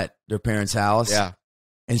killers are at their parents' house. Yeah.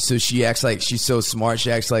 And so she acts like she's so smart.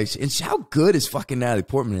 She acts like, and how good is fucking Natalie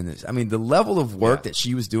Portman in this? I mean, the level of work that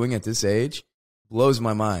she was doing at this age blows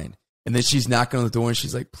my mind. And then she's knocking on the door and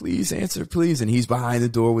she's like, please answer, please. And he's behind the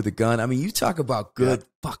door with a gun. I mean, you talk about good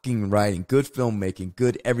fucking writing, good filmmaking,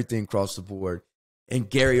 good everything across the board. And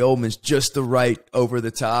Gary Oldman's just the right over the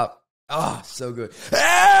top. Oh, so good.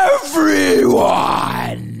 Everyone!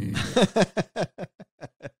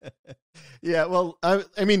 Yeah, well, I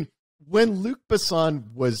mean, when Luc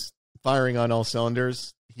Besson was firing on all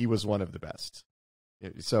cylinders, he was one of the best.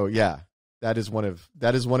 So yeah, that is one of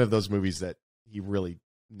those movies that he really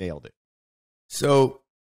nailed it. So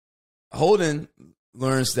Holden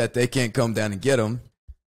learns that they can't come down and get him,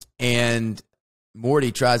 and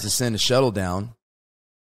Morty tries to send a shuttle down.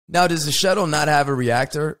 Now, does the shuttle not have a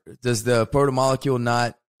reactor? Does the protomolecule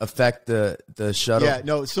not affect the shuttle? Yeah,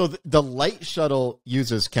 no. So the light shuttle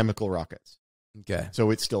uses chemical rockets. Okay.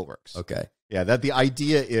 So it still works. Okay. Yeah, that the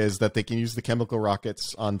idea is that they can use the chemical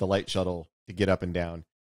rockets on the light shuttle to get up and down,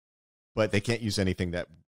 but they can't use anything that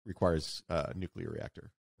requires a nuclear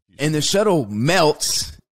reactor. And the shuttle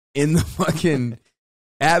melts in the fucking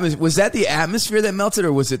atmosphere. Was that the atmosphere that melted,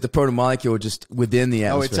 or was it the protomolecule just within the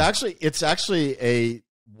atmosphere? Oh, it's actually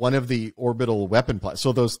one of the orbital weapon plots.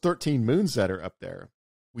 So those 13 moons that are up there,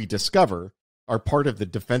 we discover, are part of the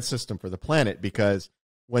defense system for the planet, because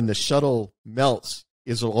when the shuttle melts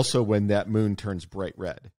is also when that moon turns bright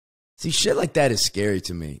red. See, shit like that is scary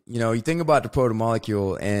to me. You think about the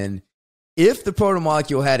protomolecule, and if the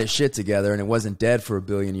protomolecule had its shit together and it wasn't dead for 1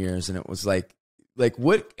 billion years, and it was like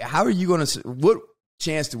what? How are you going to? What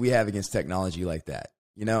chance do we have against technology like that?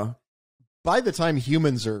 By the time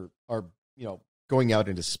humans are going out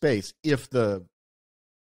into space, if the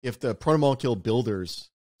protomolecule builders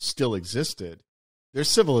still existed, their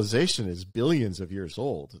civilization is billions of years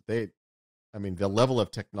old. The level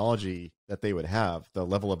of technology that they would have, the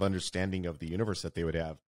level of understanding of the universe that they would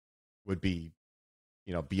have, would be,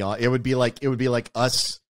 beyond. It would be like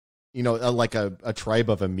us, like a tribe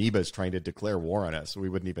of amoebas trying to declare war on us. We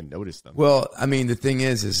wouldn't even notice them. Well, I mean, the thing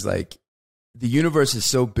is like the universe is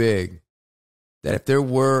so big that if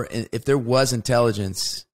there was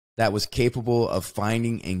intelligence that was capable of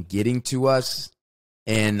finding and getting to us,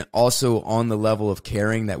 and also on the level of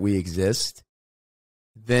caring that we exist,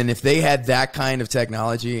 then if they had that kind of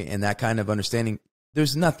technology and that kind of understanding,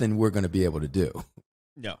 there's nothing we're going to be able to do.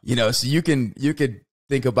 No. So you could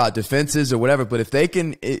think about defenses or whatever, but if they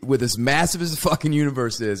can, with as massive as the fucking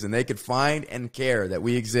universe is, and they could find and care that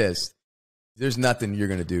we exist, there's nothing you're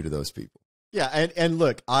going to do to those people. Yeah, and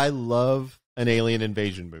look, I love an alien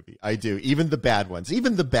invasion movie. I do. Even the bad ones.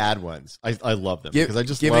 I love them. Because I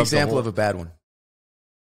just give love an example of a bad one.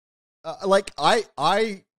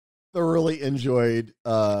 I thoroughly enjoyed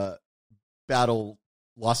Battle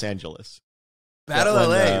Los Angeles. Battle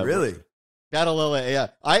LA, really? Battle LA, yeah.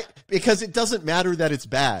 Because it doesn't matter that it's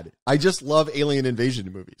bad. I just love alien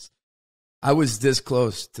invasion movies. I was this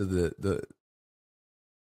close to the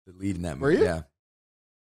lead in that movie. Were you? Yeah.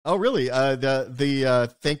 Oh, really?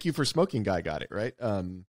 The Thank You for Smoking guy got it, right? I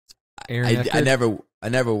never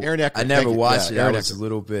Aaron Eckhart, I never watched it. I Aaron was Eckhart. a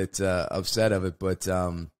little bit upset of it, but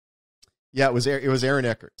yeah, it was Aaron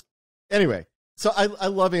Eckhart. Anyway, so I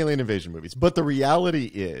love alien invasion movies, but the reality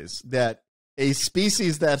is that a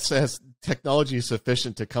species that has technology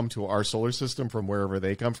sufficient to come to our solar system from wherever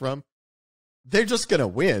they come from, they're just going to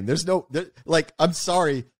win. There's no, I'm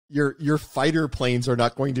sorry, your fighter planes are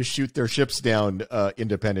not going to shoot their ships down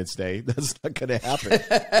Independence Day. That's not going to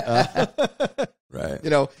happen. Right.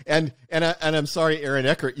 And I'm sorry, Aaron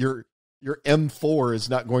Eckhart, your M4 is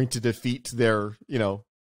not going to defeat their,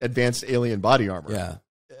 advanced alien body armor. Yeah.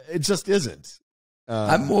 It just isn't.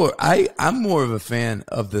 I'm more of a fan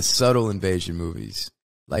of the subtle invasion movies,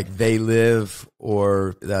 like They Live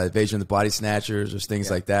or the Invasion of the Body Snatchers or things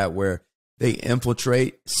like that, where they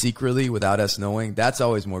infiltrate secretly without us knowing. That's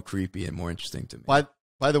always more creepy and more interesting to me.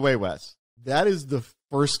 By the way, Wes, that is the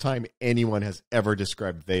first time anyone has ever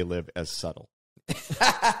described They Live as subtle.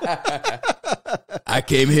 I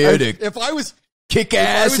came here to if I was kick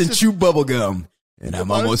ass and chew bubble gum. And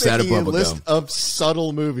I'm almost out of bubble list gum. Of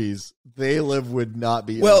subtle movies, They Live would not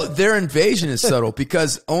be. Well, their invasion is subtle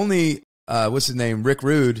because only what's his name? Rick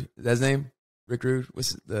Rude. Is that his name? Rick Rude.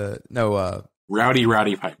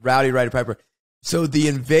 Rowdy Piper. Rowdy Piper. So the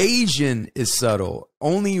invasion is subtle.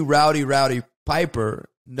 Only Rowdy Piper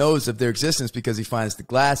knows of their existence because he finds the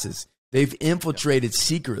glasses. They've infiltrated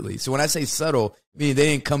secretly. So when I say subtle, meaning they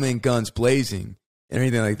didn't come in guns blazing and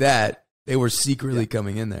anything like that. They were secretly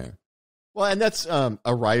coming in there. Well, and that's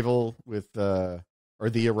Arrival with, or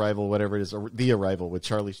The Arrival, whatever it is, or The Arrival with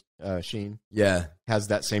Charlie Sheen. Yeah. Has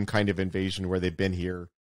that same kind of invasion where they've been here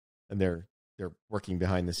and they're working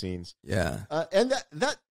behind the scenes. Yeah. And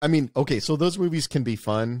that I mean, okay, so those movies can be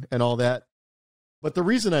fun and all that. But the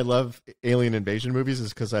reason I love alien invasion movies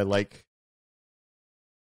is because I like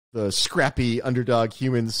the scrappy underdog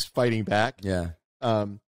humans fighting back. Yeah.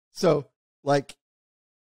 So, like,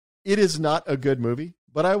 it is not a good movie,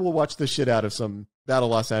 but I will watch the shit out of some Battle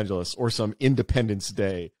Los Angeles or some Independence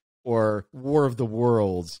Day or War of the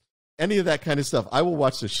Worlds, any of that kind of stuff. I will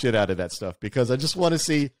watch the shit out of that stuff because I just want to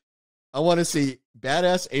see,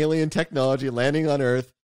 badass alien technology landing on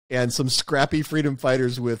Earth and some scrappy freedom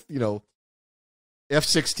fighters with,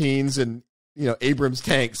 F-16s and, Abrams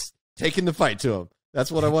tanks taking the fight to them.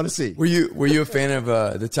 That's what I want to see. Were you a fan of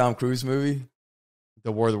the Tom Cruise movie?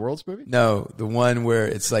 The War of the Worlds movie? No, the one where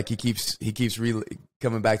it's like he keeps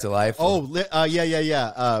coming back to life. Oh,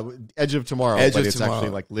 yeah. Edge of Tomorrow. It's actually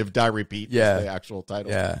like Live, Die, Repeat. Yeah. Is the actual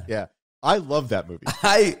title. Yeah. I love that movie.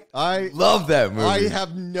 I love that movie. I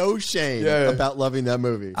have no shame about loving that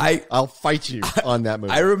movie. I'll fight you on that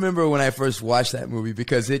movie. I remember when I first watched that movie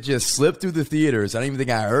because it just slipped through the theaters. I don't even think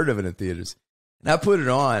I heard of it in theaters. And I put it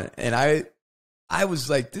on, and I was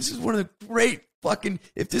like, this is one of the great fucking...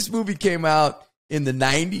 If this movie came out in the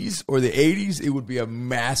 90s or the 80s, it would be a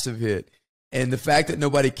massive hit. And the fact that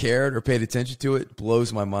nobody cared or paid attention to it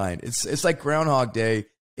blows my mind. It's like Groundhog Day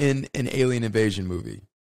in an alien invasion movie.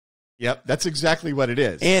 Yep, that's exactly what it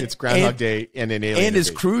is. It's Groundhog Day and an alien and his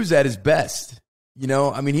crew's at his best.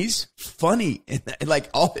 I mean, he's funny and like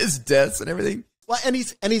all his deaths and everything. Well, and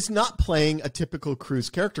he's not playing a typical Cruise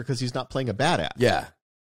character because he's not playing a badass.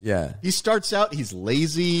 Yeah. He starts out, he's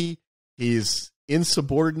lazy, he's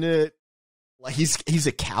insubordinate, like he's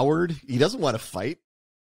a coward. He doesn't want to fight.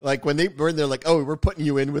 Like when they're like, "Oh, we're putting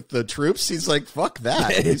you in with the troops," he's like, "Fuck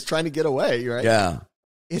that!" He's trying to get away, right? Yeah,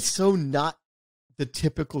 it's so not the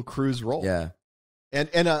typical Cruise role. Yeah, and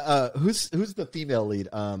who's the female lead?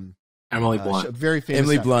 Emily Blunt, very famous.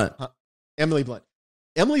 Emily Blunt. Emily Blunt.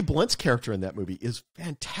 Emily Blunt's character in that movie is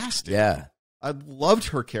fantastic. Yeah, I loved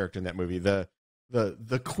her character in that movie. The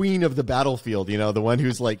queen of the battlefield. The one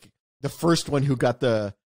who's like the first one who got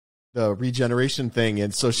the regeneration thing,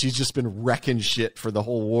 and so she's just been wrecking shit for the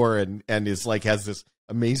whole war and is like has this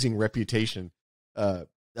amazing reputation. I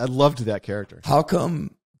loved that character. How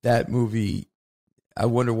come that movie, I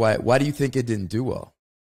wonder why do you think it didn't do well?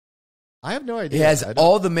 I have no idea. It has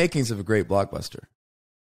all the makings of a great blockbuster.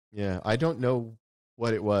 Yeah, I don't know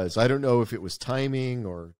what it was. I don't know if it was timing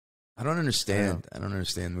or... I don't understand. I don't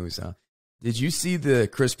understand movies now. Did you see the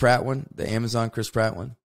Chris Pratt one, the Amazon Chris Pratt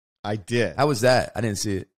one? I did. How was that? I didn't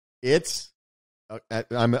see it. It's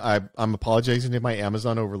I'm apologizing to my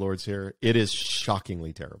Amazon overlords here. It is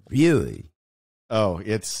shockingly terrible. Really? Oh,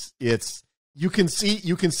 it's you can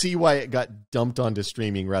see why it got dumped onto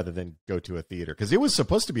streaming rather than go to a theater because it was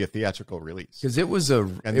supposed to be a theatrical release. Because it was a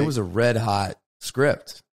red hot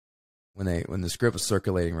script when the script was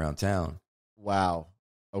circulating around town. Wow.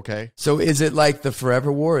 Okay. So is it like the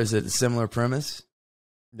Forever War? Is it a similar premise?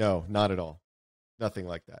 No, not at all. Nothing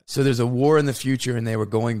like that. So there's a war in the future, and they were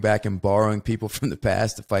going back and borrowing people from the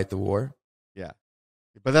past to fight the war? Yeah.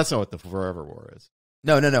 But that's not what the Forever War is.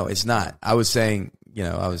 No, it's not. I was saying,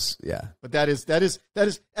 yeah. But that is,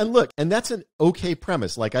 and look, and that's an okay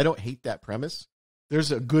premise. Like, I don't hate that premise.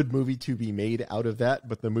 There's a good movie to be made out of that,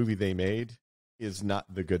 but the movie they made is not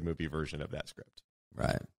the good movie version of that script.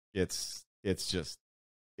 Right. It's just,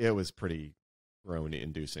 it was pretty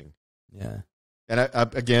groan-inducing. Yeah. And I,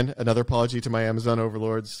 again, another apology to my Amazon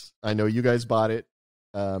overlords. I know you guys bought it.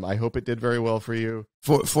 I hope it did very well for you.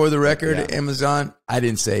 For the record, Amazon, I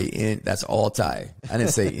didn't say that's all Ty. I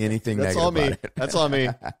didn't say anything that's negative all me. about it. That's all me.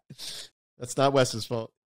 That's not Wes's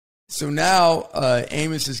fault. So now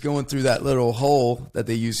Amos is going through that little hole that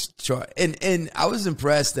they use. And I was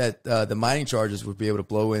impressed that the mining charges would be able to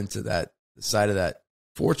blow into the side of that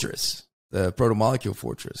fortress, the proto-molecule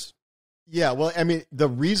fortress. Yeah, well, I mean, the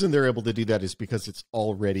reason they're able to do that is because it's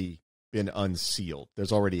already been unsealed.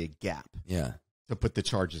 There's already a gap. Yeah. To put the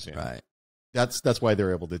charges in. Right. That's why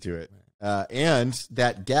they're able to do it. And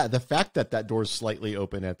that gap, the fact that door is slightly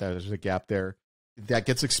open, there's a gap there, that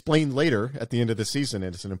gets explained later at the end of the season,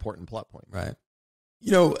 and it's an important plot point. Right.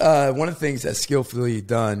 One of the things that's skillfully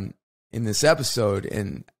done in this episode,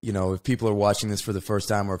 and, if people are watching this for the first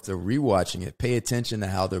time or if they're rewatching it, pay attention to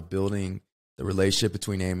how they're building the relationship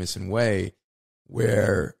between Amos and Way,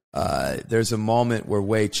 where there's a moment where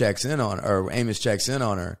Amos checks in on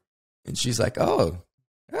her, And she's like, oh,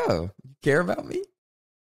 you care about me?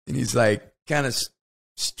 And he's like kind of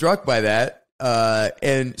struck by that.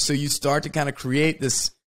 And so you start to kind of create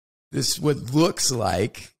this what looks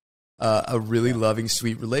like a really loving,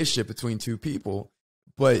 sweet relationship between two people.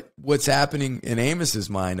 But what's happening in Amos's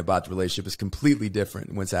mind about the relationship is completely different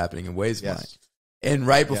than what's happening in Way's mind. And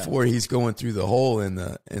right before he's going through the hole in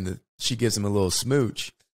the she gives him a little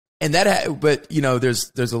smooch. And but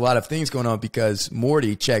there's a lot of things going on because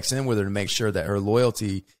Morty checks in with her to make sure that her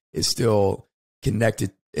loyalty is still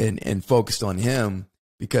connected and focused on him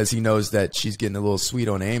because he knows that she's getting a little sweet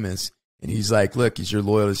on Amos. And he's like, look, is your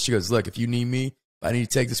loyalty? She goes, look, if you need me, if I need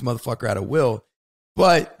to take this motherfucker out, I will.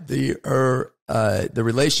 But the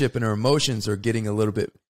relationship and her emotions are getting a little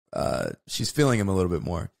bit, she's feeling him a little bit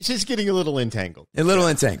more. She's getting a little entangled. A little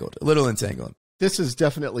entangled. This is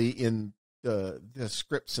definitely in the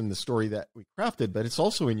scripts and the story that we crafted, but it's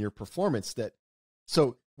also in your performance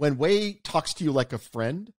so when Way talks to you like a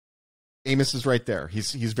friend, Amos is right there.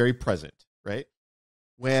 He's very present, right?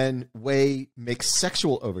 When Way makes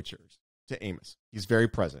sexual overtures to Amos, he's very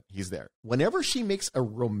present. He's there. Whenever she makes a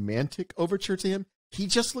romantic overture to him, he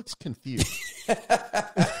just looks confused.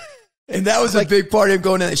 And that was a big part of him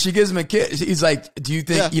going in. She gives him a kiss. He's like, do you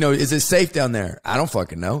think, is it safe down there? I don't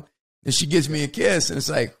fucking know. And she gives me a kiss. And it's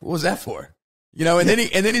like, what was that for? And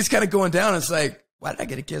then he's kind of going down. It's like, why did I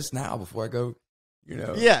get a kiss now before I go,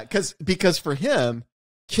 Yeah, because for him,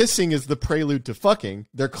 kissing is the prelude to fucking.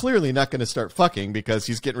 They're clearly not going to start fucking because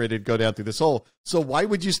he's getting ready to go down through this hole. So why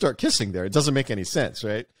would you start kissing there? It doesn't make any sense,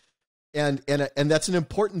 right? And that's an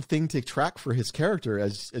important thing to track for his character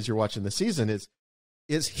as you're watching the season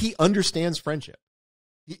is he understands friendship.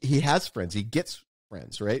 He has friends. He gets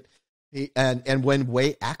friends, right? And when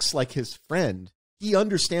Way acts like his friend, he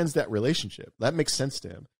understands that relationship. That makes sense to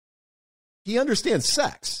him. He understands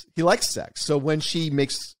sex. He likes sex. So when she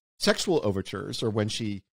makes sexual overtures or when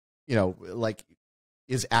she,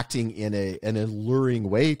 is acting in an alluring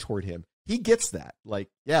way toward him, he gets that. Like,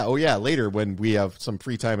 later when we have some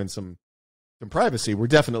free time and some privacy, we're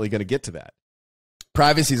definitely going to get to that.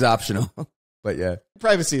 Privacy's optional, but yeah.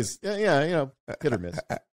 Privacy is, hit or miss.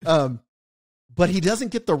 But he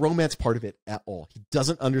doesn't get the romance part of it at all. He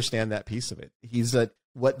doesn't understand that piece of it. He's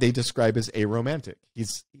what they describe as aromantic.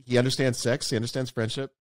 He understands sex. He understands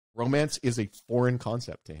friendship. Romance is a foreign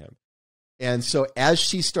concept to him. And so as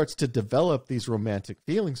she starts to develop these romantic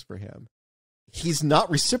feelings for him, he's not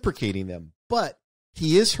reciprocating them, but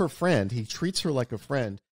he is her friend. He treats her like a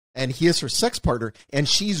friend, and he is her sex partner, and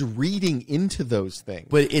she's reading into those things.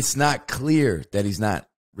 But it's not clear that he's not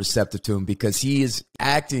receptive to him because he is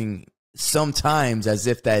acting sometimes as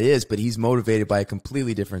if that is, but he's motivated by a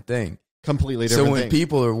completely different thing. So when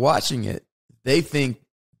people are watching it, they think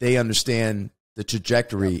they understand the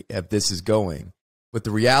trajectory of this is going. But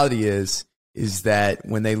the reality is that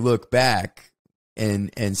when they look back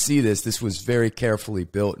and see this was very carefully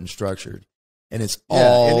built and structured. And it's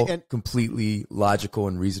all completely logical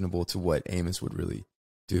and reasonable to what Amos would really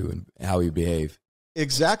do and how he behave.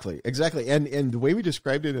 Exactly. And the way we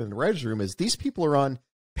described it in the writer's room is these people are on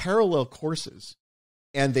parallel courses,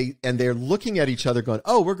 and they're looking at each other going,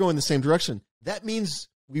 oh, we're going the same direction. That means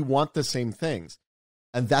we want the same things.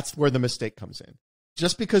 And that's where the mistake comes in.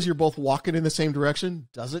 Just because you're both walking in the same direction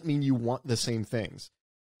doesn't mean you want the same things.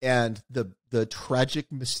 And the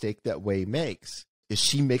tragic mistake that Way makes is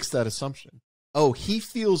she makes that assumption. Oh, he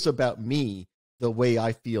feels about me the way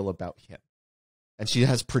I feel about him. And she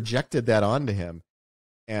has projected that onto him.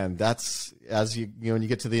 And that's, as when you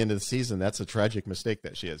get to the end of the season, that's a tragic mistake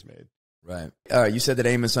that she has made. Right. You said that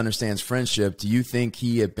Amos understands friendship. Do you think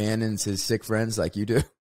he abandons his sick friends like you do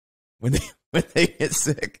when they get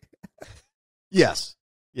sick? Yes.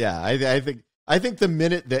 Yeah. I think the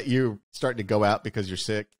minute that you start to go out because you're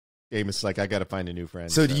sick, Amos is like, I got to find a new friend.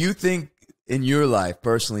 So do you think in your life,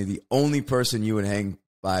 personally, the only person you would hang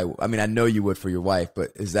by, I mean, I know you would for your wife,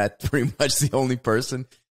 but is that pretty much the only person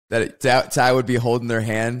that Ty would be holding their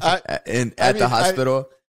hand at the hospital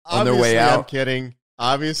on their way out? I'm kidding.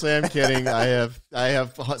 Obviously, I'm kidding. I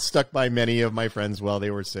have stuck by many of my friends while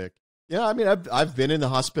they were sick. Yeah, I mean, I've been in the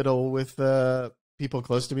hospital with people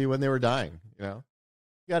close to me when they were dying. You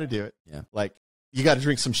got to do it. Yeah, like you got to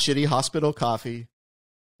drink some shitty hospital coffee.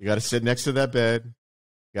 You got to sit next to that bed.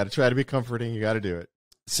 You got to try to be comforting. You got to do it.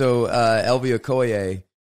 So Elvia Okoye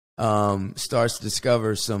starts to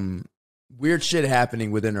discover some weird shit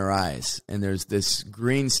happening within her eyes, and there's this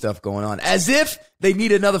green stuff going on, as if they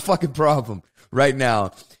need another fucking problem right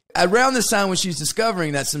now. Around this time when she's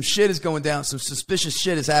discovering that some shit is going down, some suspicious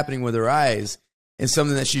shit is happening with her eyes, and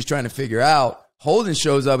something that she's trying to figure out, Holden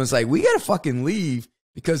shows up and is like, we gotta fucking leave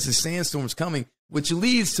because the sandstorm's coming. which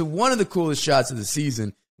leads to one of the coolest shots of the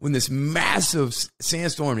season when this massive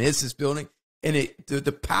sandstorm hits this building and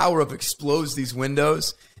the power of explodes these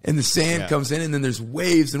windows and the sand comes in and then there's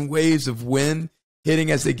waves and waves of wind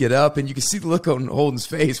hitting as they get up. And you can see the look on Holden's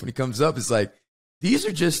face when he comes up. It's like, these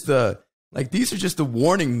are just the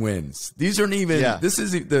warning winds. These aren't even, this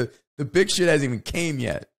isn't the big shit hasn't even came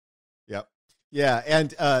yet. Yep. Yeah.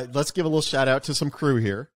 And let's give a little shout out to some crew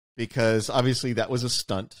here because obviously that was a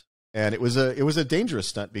stunt and it was a dangerous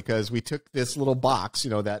stunt because we took this little box,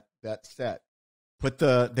 that set, put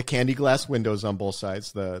the candy glass windows on both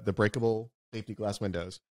sides, the breakable safety glass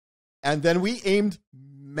windows. And then we aimed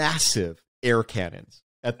massive air cannons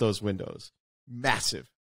at those windows, massive,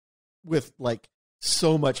 with like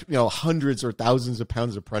so much, hundreds or thousands of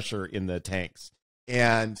pounds of pressure in the tanks.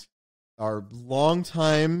 And our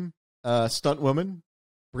longtime stunt woman,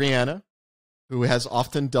 Brianna, who has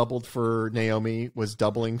often doubled for Naomi, was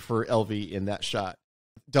doubling for Elvie in that shot,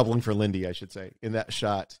 doubling for Lindy, I should say, in that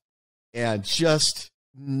shot, and just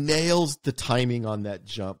nails the timing on that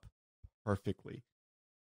jump perfectly.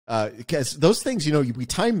 Because those things, we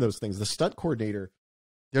time those things. The stunt coordinator,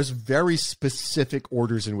 there's very specific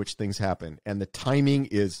orders in which things happen. And the timing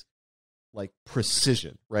is like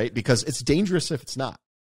precision, right? Because it's dangerous if it's not.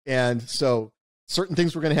 And so certain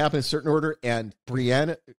things were going to happen in a certain order. And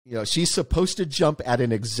Brianna, she's supposed to jump at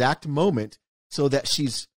an exact moment so that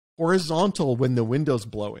she's horizontal when the windows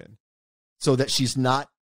blow in, so that she's not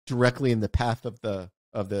directly in the path of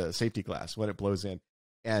the safety glass when it blows in.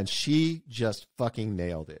 And she just fucking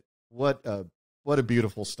nailed it. What a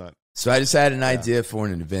beautiful stunt. So I just had an idea for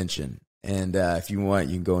an invention, and if you want,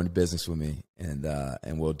 you can go into business with me, and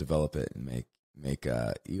we'll develop it and make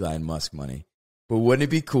Elon Musk money. But wouldn't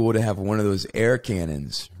it be cool to have one of those air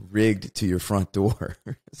cannons rigged to your front door?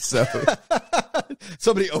 So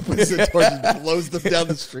somebody opens the door and blows them down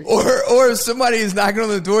the street, or if somebody is knocking on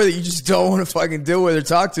the door that you just don't want to fucking deal with or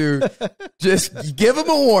talk to, just give them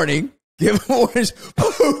a warning. Give them orders,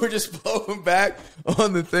 just blow them back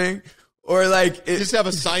on the thing. Or like... just have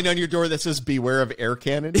a sign on your door that says, beware of air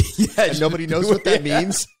cannon. And nobody knows what that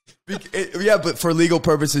means. But for legal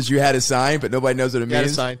purposes, you had a sign, but nobody knows what it means. Had a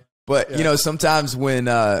sign. But, sometimes when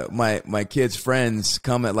my kids' friends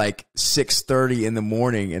come at like 6:30 in the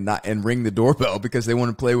morning and ring the doorbell because they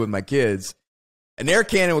want to play with my kids, an air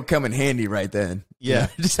cannon would come in handy right then. Yeah.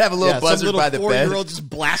 Just have a little buzzer by the bed. 4-year-old just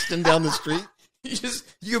blasting down the street.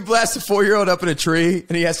 You can blast a 4-year-old up in a tree,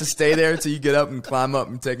 and he has to stay there until you get up and climb up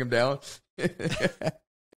and take him down.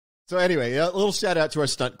 So anyway, a little shout out to our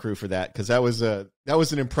stunt crew for that because that was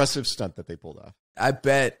an impressive stunt that they pulled off. I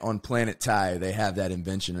bet on Planet Tire they have that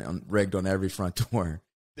invention rigged on every front door.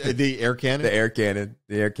 The air cannon,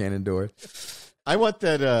 the air cannon door. I want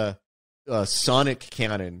that sonic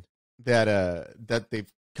cannon that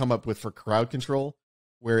they've come up with for crowd control,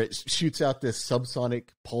 where it shoots out this subsonic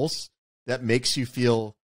pulse that makes you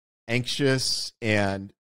feel anxious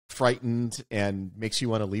and frightened and makes you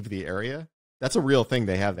want to leave the area. That's a real thing.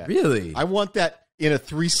 They have that. Really? I want that in a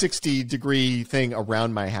 360-degree thing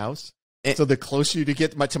around my house. So the closer you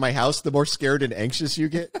get to my house, the more scared and anxious you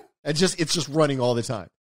get. And it's just running all the time.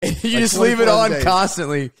 You just leave it on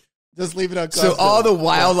constantly. Just leave it on constantly. So all the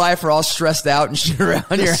wildlife are all stressed out and shit around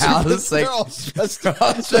your house. They're all stressed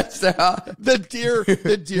out. The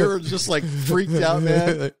deer are just like freaked out,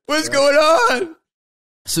 man. What's going on?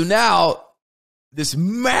 So now this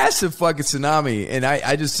massive fucking tsunami, and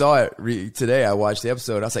I just saw it today. I watched the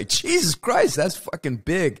episode. I was like, Jesus Christ, that's fucking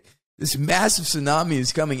big. This massive tsunami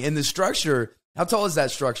is coming in the structure. How tall is that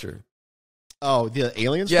structure? Oh, the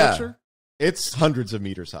alien structure? It's hundreds of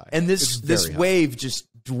meters high. And this wave just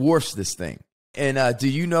dwarfs this thing. And do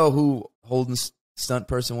you know who Holden's stunt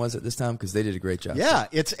person was at this time? Because they did a great job. Yeah,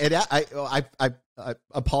 I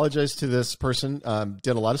apologize to this person.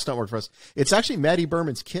 Did a lot of stunt work for us. It's actually Matty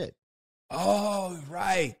Berman's kid. Oh,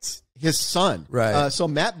 right. His son. Right. So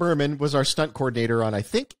Matt Berman was our stunt coordinator on, I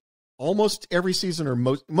think, almost every season or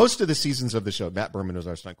most of the seasons of the show. Matt Berman was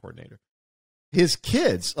our stunt coordinator. His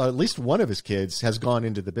kids, at least one of his kids, has gone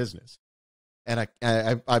into the business. And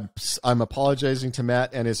I'm apologizing to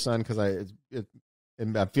Matt and his son because I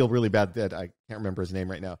feel really bad that I can't remember his name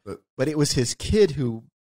right now. But it was his kid who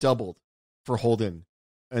doubled for Holden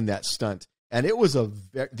in that stunt. And it was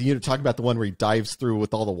talk about the one where he dives through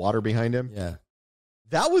with all the water behind him. Yeah.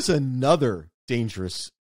 That was another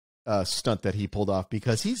dangerous stunt that he pulled off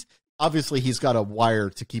because he's got a wire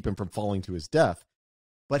to keep him from falling to his death.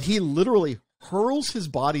 But he literally hurls his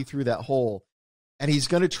body through that hole, and he's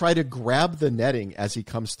going to try to grab the netting as he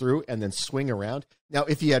comes through and then swing around. Now,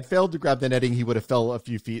 if he had failed to grab the netting, he would have fell a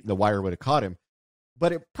few feet and the wire would have caught him.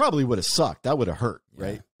 But it probably would have sucked. That would have hurt,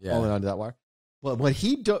 right? Yeah. Falling onto that wire. But when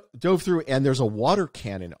he dove through, and there's a water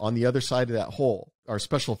cannon on the other side of that hole, our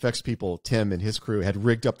special effects people, Tim and his crew, had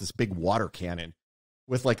rigged up this big water cannon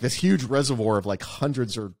with like this huge reservoir of like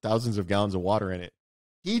hundreds or thousands of gallons of water in it.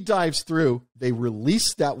 He dives through, they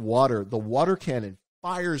release that water, the water cannon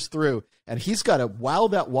fires through, and he's got to, while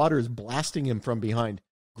that water is blasting him from behind,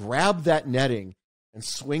 grab that netting and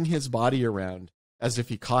swing his body around as if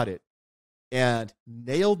he caught it, and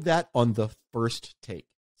nailed that on the first take.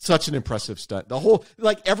 Such an impressive stunt. The whole,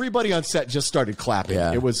 like, everybody on set just started clapping.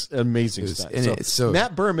 Yeah. It was an amazing stunt. So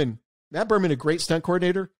Matt Berman, a great stunt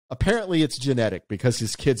coordinator. Apparently it's genetic because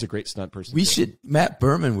his kid's a great stunt person. Matt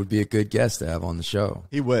Berman would be a good guest to have on the show.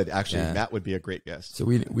 He would, actually. Yeah. Matt would be a great guest. So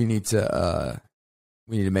we need to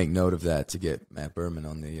make note of that to get Matt Berman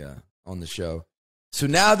on the show. So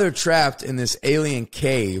now they're trapped in this alien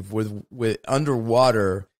cave with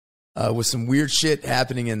underwater, with some weird shit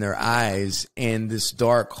happening in their eyes and this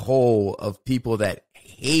dark hole of people that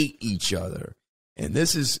hate each other. And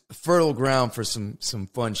this is fertile ground for some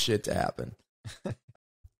fun shit to happen.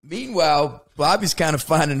 Meanwhile, Bobby's kind of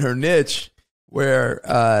finding her niche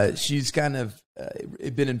where she's kind of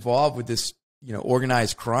been involved with this,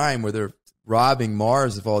 organized crime where they're robbing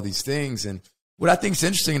Mars of all these things. And what I think is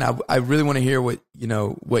interesting, and I really want to hear what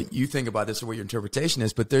you think about this or what your interpretation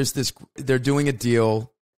is, but they're doing a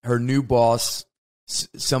deal. Her new boss,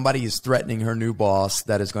 somebody is threatening her new boss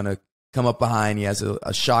that is going to come up behind. He has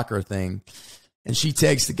a shocker thing. And she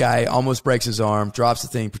takes the guy, almost breaks his arm, drops the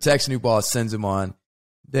thing, protects the new boss, sends him on.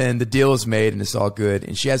 Then the deal is made and it's all good.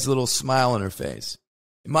 And she has a little smile on her face.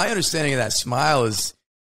 And my understanding of that smile is,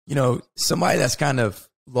 somebody that's kind of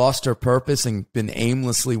lost her purpose and been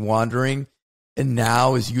aimlessly wandering and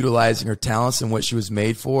now is utilizing her talents and what she was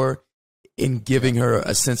made for in giving her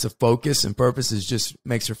a sense of focus and purpose just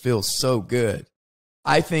makes her feel so good.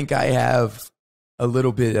 I think I have a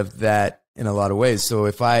little bit of that in a lot of ways. So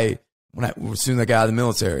as soon as I got out of the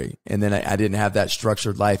military and then I didn't have that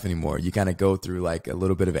structured life anymore, you kind of go through like a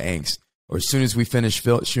little bit of angst. Or as soon as we finish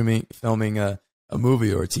filming a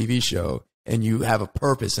movie or a TV show and you have a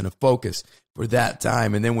purpose and a focus for that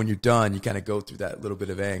time. And then when you're done, you kind of go through that little bit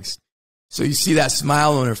of angst. So you see that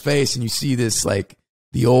smile on her face and you see this like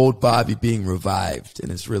the old Bobby being revived.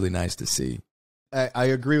 And it's really nice to see. I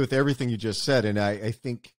agree with everything you just said. And I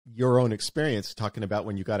think your own experience talking about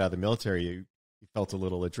when you got out of the military, you felt a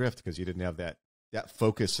little adrift because you didn't have that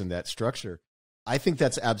focus and that structure. I think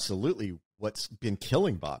that's absolutely what's been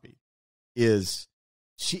killing Bobby.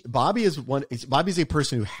 Bobby's a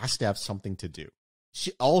person who has to have something to do.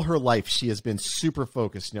 All her life she has been super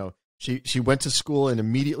focused. She went to school and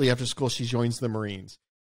immediately after school she joins the Marines,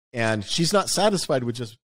 and she's not satisfied with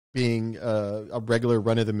just being a regular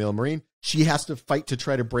run-of-the-mill Marine. She has to fight to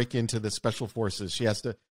try to break into the special forces. She has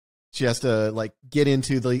to like get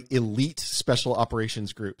into the elite special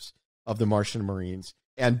operations groups of the Martian Marines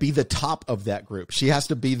and be the top of that group. She has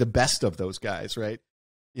to be the best of those guys, right?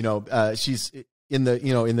 She's in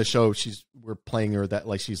the show. We're playing her that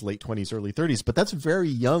like she's late 20s, early 30s, but that's very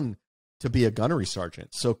young to be a gunnery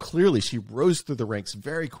sergeant. So clearly she rose through the ranks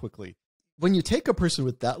very quickly. When you take a person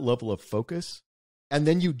with that level of focus and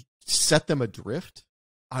then you set them adrift,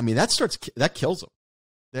 I mean, that kills them.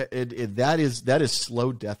 That is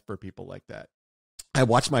slow death for people like that. I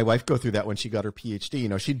watched my wife go through that when she got her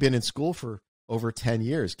PhD. She'd been in school for over 10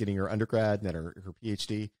 years, getting her undergrad and then her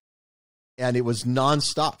PhD. And it was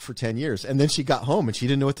nonstop for 10 years. And then she got home and she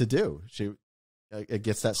didn't know what to do. It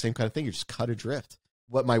gets that same kind of thing. You just cut adrift.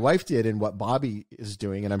 What my wife did and what Bobby is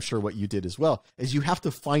doing, and I'm sure what you did as well, is you have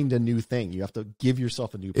to find a new thing. You have to give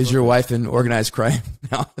yourself a new purpose. Is your wife in organized crime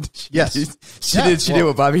now? Yes. She did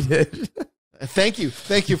what Bobby did. Thank you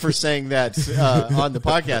for saying that on the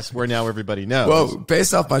podcast where now everybody knows. Well,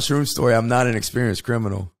 based off my shroom story, I'm not an experienced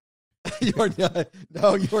criminal. You're not.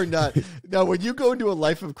 No, you're not. No, when you go into a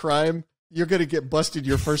life of crime, you're going to get busted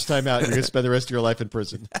your first time out. And you're going to spend the rest of your life in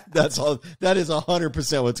prison. That's all. That is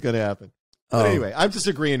 100% what's going to happen. But anyway, I'm just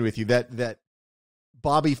agreeing with you that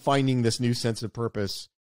Bobby finding this new sense of purpose,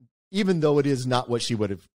 even though it is not what she would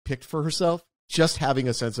have picked for herself, just having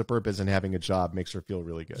a sense of purpose and having a job makes her feel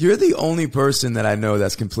really good. You're the only person that I know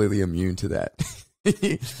that's completely immune to that.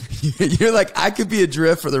 You're like, I could be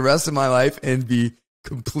adrift for the rest of my life and be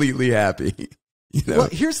completely happy. Well,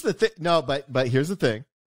 here's the thing. No, but here's the thing.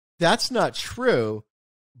 That's not true.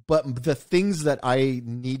 But the things that I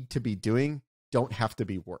need to be doing don't have to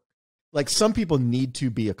be work. Like some people need to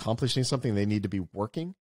be accomplishing something. They need to be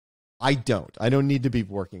working. I don't need to be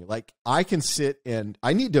working. Like I can sit and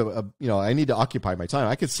I need to occupy my time.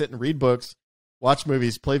 I could sit and read books, watch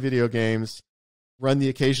movies, play video games, run the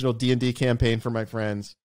occasional D&D campaign for my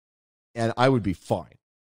friends, and I would be fine.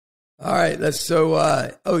 All right,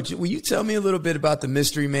 will you tell me a little bit about the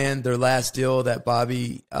Mystery Man, their last deal that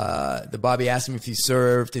Bobby asked him if he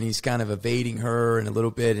served, and he's kind of evading her in a little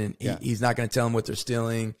bit, and he's not going to tell him what they're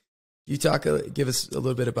stealing. You give us a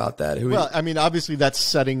little bit about that. Obviously that's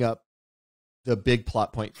setting up the big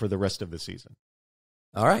plot point for the rest of the season.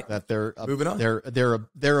 All right, that they're moving on.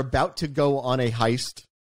 They're about to go on a heist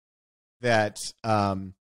that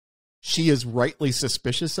she is rightly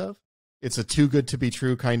suspicious of. It's a too good to be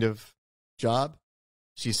true kind of job.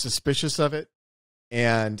 She's suspicious of it,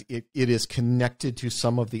 and it is connected to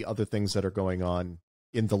some of the other things that are going on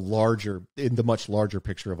in the much larger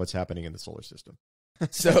picture of what's happening in the solar system.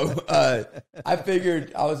 So I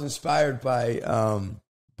figured I was inspired by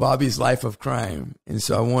Bobby's life of crime, and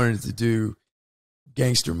so I wanted to do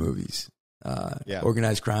gangster movies,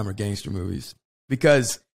 organized crime or gangster movies,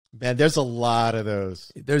 because man, there's a lot of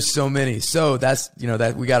those. There's so many. So that's,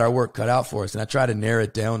 that we got our work cut out for us. And I try to narrow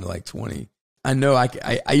it down to like 20. I know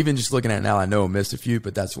I even just looking at it now, I know I missed a few,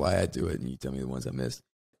 but that's why I do it. And you tell me the ones I missed.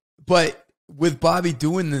 But with Bobby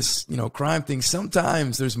doing this, crime thing,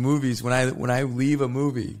 sometimes there's movies when I leave a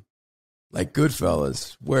movie like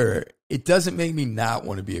Goodfellas where it doesn't make me not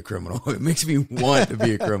want to be a criminal. It makes me want to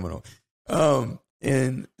be a criminal.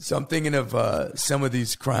 And so I'm thinking of some of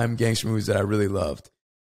these crime gangster movies that I really loved.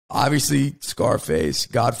 Obviously, Scarface,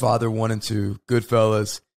 Godfather 1 and 2,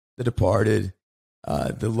 Goodfellas, The Departed,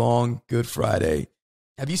 The Long Good Friday.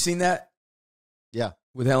 Have you seen that? Yeah.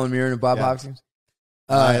 With Helen Mirren and Bob Hoskins?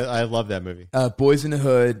 I love that movie. Boys in the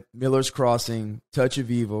Hood, Miller's Crossing, Touch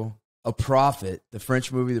of Evil, A Prophet, the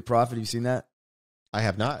French movie The Prophet. Have you seen that? I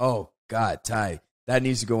have not. Oh, God, Ty. That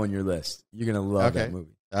needs to go on your list. You're going to love that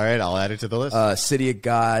movie. All right, I'll add it to the list. City of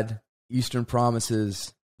God, Eastern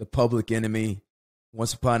Promises, The Public Enemy,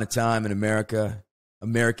 Once Upon a Time in America,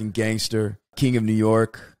 American Gangster, King of New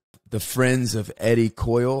York, The Friends of Eddie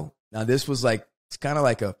Coyle. Now, this was it's kind of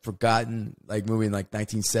like a forgotten movie in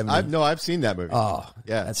 1970. I've seen that movie. Oh,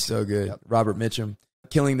 yeah. That's so good. Yep. Robert Mitchum.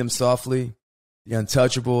 Killing Them Softly, The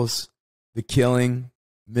Untouchables, The Killing,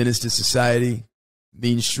 Menace to Society,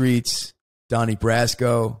 Mean Streets, Donnie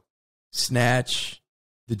Brasco, Snatch,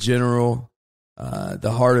 The General,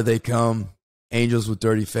 The Harder They Come, Angels with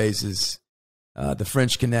Dirty Faces, The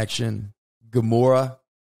French Connection, Gomorrah.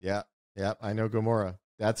 Yeah, I know Gomorrah.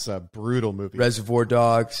 That's a brutal movie. Reservoir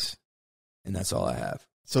Dogs, and that's all I have.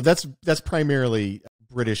 So that's primarily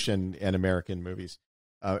British and American movies,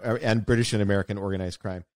 and British and American organized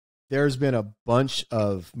crime. There's been a bunch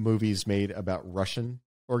of movies made about Russian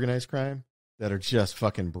organized crime that are just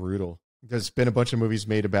fucking brutal. There's been a bunch of movies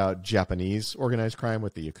made about Japanese organized crime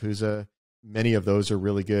with the Yakuza. Many of those are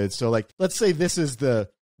really good. So let's say this is the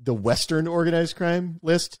Western organized crime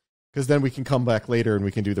list, because then we can come back later and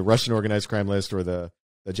we can do the Russian organized crime list or the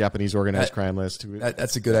Japanese organized crime list.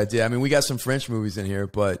 That's a good idea. I mean, we got some French movies in here,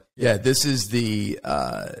 but this is the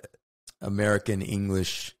American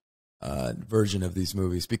English version of these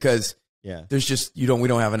movies, because there's just we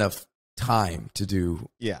don't have enough time to do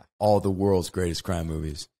all the world's greatest crime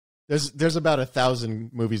movies. There's about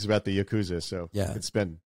 1,000 movies about the Yakuza, so it's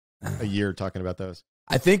been a year talking about those.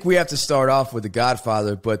 I think we have to start off with The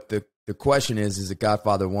Godfather, but the question is it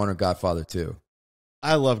Godfather 1 or Godfather 2?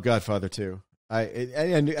 I love Godfather 2.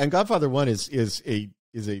 And Godfather 1 is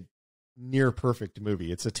a near perfect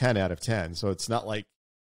movie. It's a 10 out of 10, so it's not like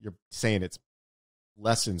you're saying it's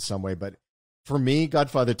less in some way, but for me,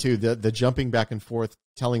 Godfather 2, the jumping back and forth,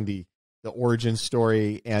 telling the origin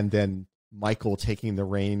story, and then Michael taking the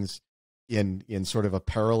reins in sort of a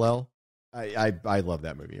parallel. I love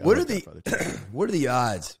that movie. What are the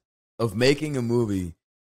odds of making a movie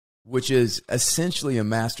which is essentially a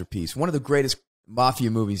masterpiece, one of the greatest mafia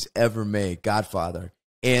movies ever made, Godfather,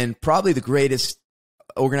 and probably the greatest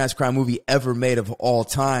organized crime movie ever made of all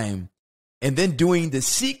time, and then doing the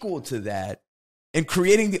sequel to that and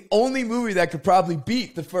creating the only movie that could probably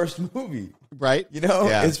beat the first movie? Right?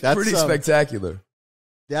 It's pretty spectacular.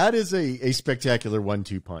 That is a spectacular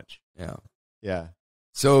 1-2 punch. Yeah.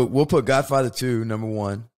 So we'll put Godfather 2 number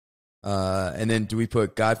 1, and then do we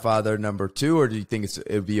put Godfather number 2, or do you think it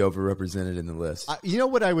would be overrepresented in the list? You know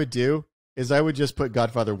what I would do is I would just put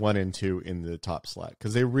Godfather 1 and 2 in the top slot,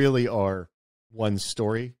 because they really are one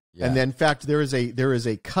story. Yeah. And then, in fact, there is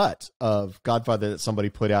a cut of Godfather that somebody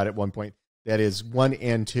put out at one point that is 1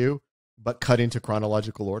 and 2, but cut into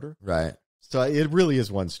chronological order. Right. So it really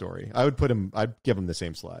is one story. I'd give them the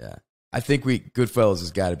same slot. Yeah. I think Goodfellas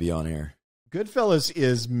has got to be on here. Goodfellas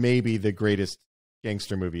is maybe the greatest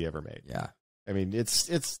gangster movie ever made. Yeah. I mean, it's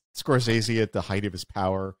Scorsese at the height of his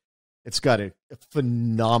power. It's got a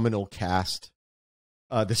phenomenal cast.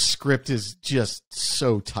 The script is just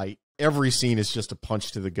so tight. Every scene is just a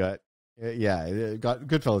punch to the gut.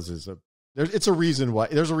 Goodfellas is there's a reason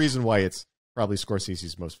why it's probably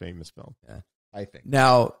Scorsese's most famous film. Yeah. I think.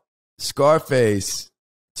 Now, Scarface,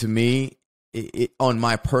 to me, it on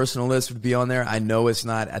my personal list would be on there. I know it's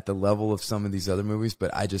not at the level of some of these other movies,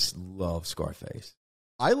 but I just love Scarface.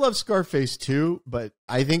 I love Scarface too, but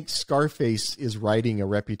I think Scarface is riding a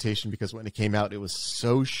reputation because when it came out, it was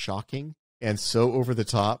so shocking and so over the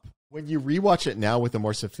top. When you rewatch it now with a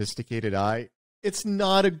more sophisticated eye, it's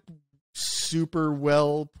not a super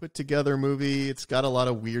well put together movie. It's got a lot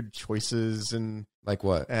of weird choices and like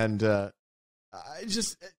what? And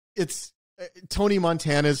it's Tony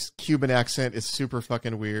Montana's Cuban accent is super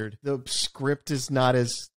fucking weird. The script is not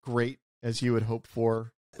as great as you would hope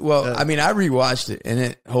for. Well, I mean, I rewatched it and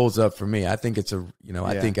it holds up for me. I think it's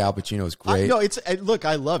I think Al Pacino is great. Look,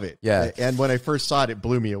 I love it. Yeah. And when I first saw it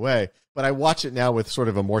blew me away. But I watch it now with sort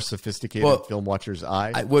of a more sophisticated film watcher's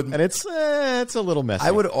eye. And it's a little messy.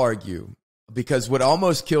 I would argue, because what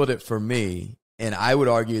almost killed it for me, and I would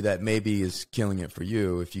argue that maybe is killing it for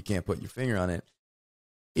you if you can't put your finger on it,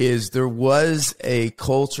 is there was a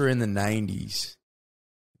culture in the 90s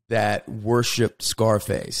that worshipped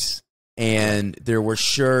Scarface. And there were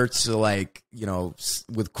shirts like,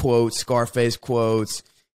 with quotes, Scarface quotes.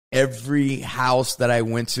 Every house that I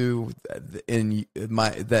went to, every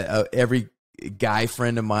guy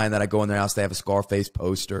friend of mine that I go in their house, they have a Scarface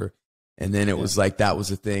poster. And then it was like that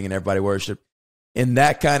was a thing, and everybody worshiped. And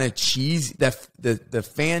that kind of cheese, the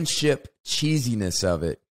fanship cheesiness of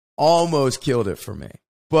it almost killed it for me.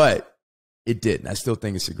 But it didn't. I still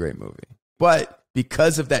think it's a great movie. But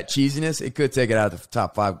because of that cheesiness, it could take it out of the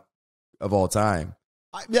top 5 of all time.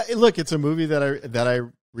 Look, it's a movie that I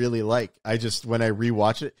really like. I just, when I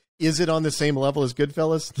rewatch it, is it on the same level as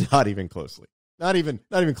Goodfellas? Not even closely. Not even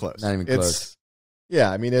close. Not even close.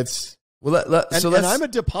 Yeah, I mean, it's... Well, and I'm a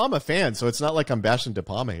De Palma fan, so it's not like I'm bashing De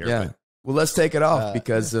Palma here. Yeah. But, well, let's take it off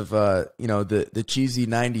because of, the cheesy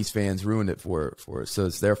 90s fans ruined it for us, so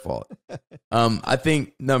it's their fault. I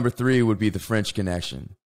think number 3 would be The French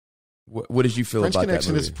Connection. What did you feel about that movie? French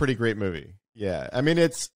Connection is a pretty great movie. Yeah, I mean,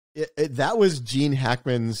 that was Gene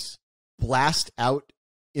Hackman's blast out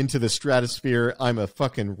into the stratosphere. I'm a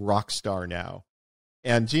fucking rock star now.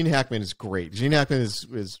 And Gene Hackman is great. Gene Hackman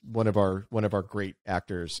is one of our great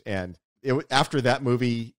actors. And after that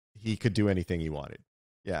movie, he could do anything he wanted.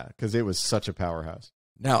 Yeah, because it was such a powerhouse.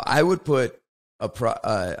 Now, I would put a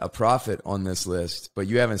Prophet on this list, but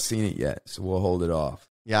you haven't seen it yet, so we'll hold it off.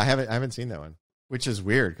 Yeah, I haven't seen that one, which is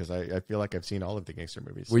weird because I feel like I've seen all of the gangster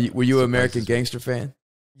movies. Were you an American Gangster fan?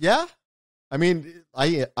 Yeah, I mean,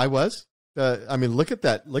 I was. Look at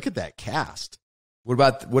that cast. What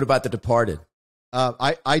about The Departed?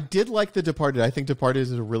 I did like The Departed. I think Departed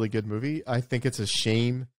is a really good movie. I think it's a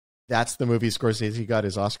shame that's the movie Scorsese got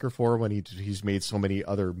his Oscar for when he's made so many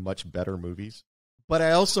other much better movies. But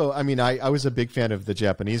I also, I was a big fan of the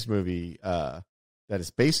Japanese movie that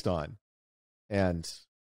it's based on, and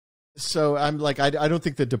so I'm like, I don't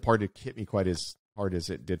think The Departed hit me quite as hard as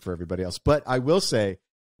it did for everybody else. But I will say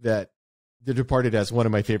that The Departed has one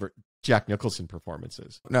of my favorite Jack Nicholson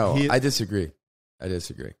performances. No, I disagree.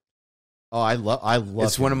 Oh, I love.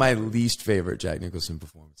 It's one of my least favorite Jack Nicholson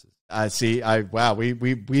performances.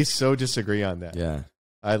 We so disagree on that. Yeah,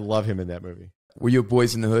 I love him in that movie. Were you a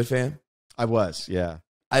Boys in the Hood fan? I was. Yeah,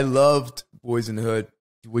 I loved Boys in the Hood.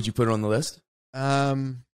 Would you put it on the list?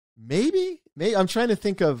 Maybe. I'm trying to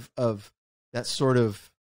think of that sort of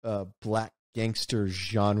black gangster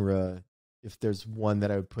genre. If there's one that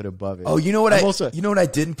I would put above it. Oh, you know what I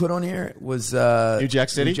didn't put on here was New Jack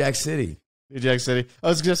City. New Jack City. New Jack City. I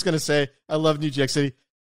was just gonna say I love New Jack City.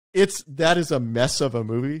 That is a mess of a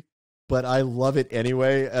movie, but I love it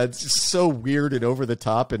anyway. It's just so weird and over the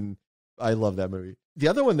top, and I love that movie. The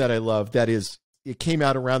other one that I love it came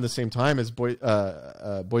out around the same time as Boys in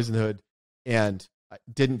the Hood, and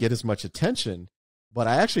didn't get as much attention, but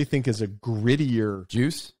I actually think is a grittier,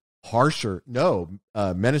 Juice. Harsher. No,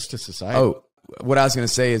 Menace to Society. Oh, what I was going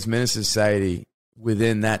to say is Menace to Society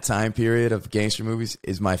within that time period of gangster movies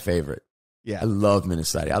is my favorite. Yeah. I love Menace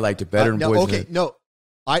to Society. I liked it better than Boys in the Hood. No,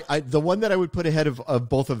 the one that I would put ahead of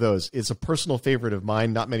both of those is a personal favorite of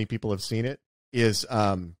mine. Not many people have seen it. Is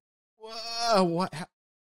Fresh.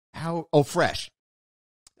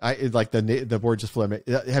 I like the board just flew. Have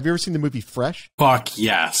you ever seen the movie Fresh? Fuck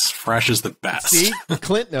yes, Fresh is the best. See,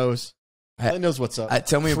 Clint knows. Clint knows what's up.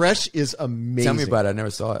 Fresh is amazing. Tell me about it. I never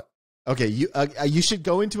saw it. Okay, you should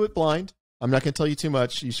go into it blind. I'm not going to tell you too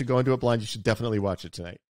much. You should go into it blind. You should definitely watch it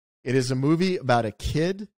tonight. It is a movie about a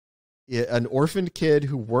kid, an orphaned kid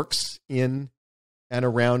who works in and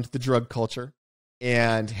around the drug culture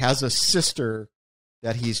and has a sister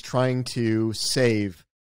that he's trying to save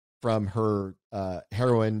from her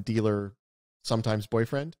heroin dealer, sometimes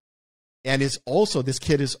boyfriend, and this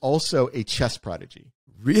kid is also a chess prodigy.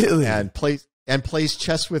 Really? And plays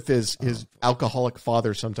chess with his alcoholic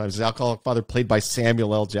father sometimes. His alcoholic father, played by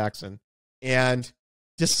Samuel L. Jackson, and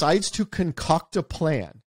decides to concoct a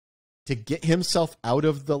plan to get himself out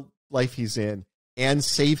of the life he's in and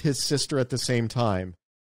save his sister at the same time.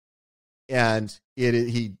 And it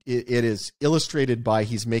is illustrated by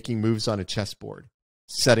he's making moves on a chessboard,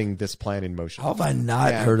 setting this plan in motion. How have I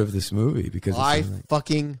not heard of this movie? Because I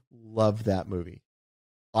fucking love that movie.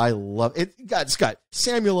 I love it. It's got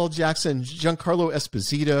Samuel L. Jackson, Giancarlo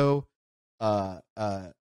Esposito. How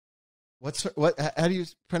do you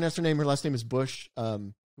pronounce her name? Her last name is Bush.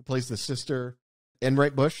 Who plays the sister?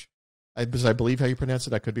 Enright Bush. I believe how you pronounce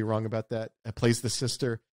it. I could be wrong about that. Plays the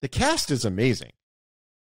sister. The cast is amazing,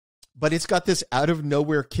 but it's got this out of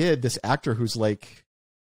nowhere kid, this actor who's like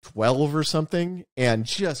 12 or something, and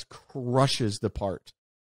just crushes the part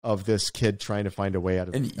of this kid trying to find a way out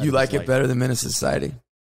of. And you like it better than Menace to Society?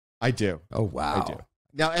 I do. Oh wow! I do.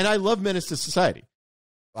 Now, and I love Menace to Society.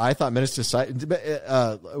 I thought Menace to Society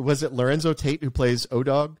was it Lorenzo Tate who plays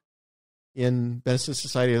O-Dog in Menace to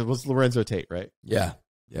Society? It was Lorenzo Tate, right? Yeah,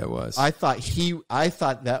 it was. I thought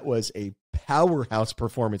that was a powerhouse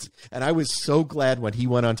performance, and I was so glad when he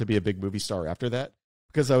went on to be a big movie star after that,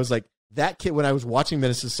 because I was like, that kid. When I was watching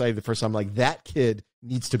Menace to Society the first time, I'm like, that kid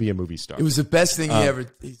needs to be a movie star. It was the best thing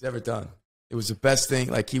he's ever done. It was the best thing.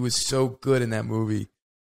 Like, he was so good in that movie.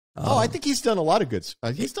 I think he's done a lot of good.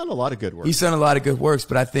 He's done a lot of good work. He's done a lot of good works,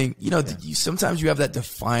 but I think sometimes you have that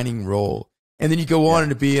defining role, and then you go on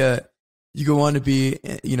to be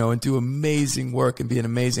and do amazing work and be an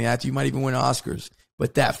amazing actor. You might even win Oscars,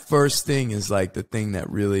 but that first thing is like the thing that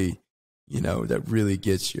really, that really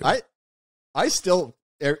gets you. I still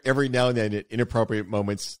every now and then at inappropriate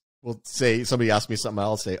moments will say, somebody asks me something,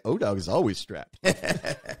 I'll say, O-Dog is always strapped.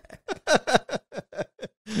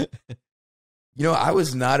 I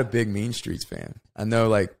was not a big Mean Streets fan. I know,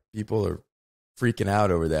 like, people are freaking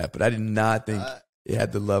out over that, but I did not think it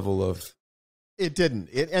had the level of. It didn't.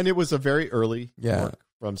 It was a very early work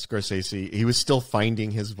from Scorsese. He was still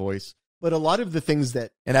finding his voice, but a lot of the things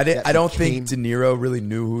that. And I don't think De Niro really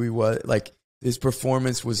knew who he was. Like, his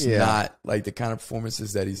performance was not like the kind of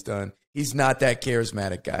performances that he's done. He's not that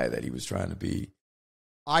charismatic guy that he was trying to be.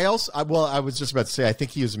 I was just about to say, I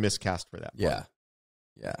think he was miscast for that. Yeah.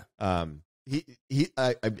 Yeah. And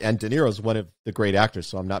De Niro's one of the great actors,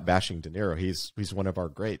 so I'm not bashing De Niro. He's one of our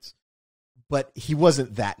greats, but he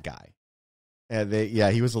wasn't that guy, and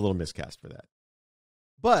he was a little miscast for that.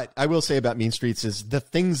 But I will say about Mean Streets is the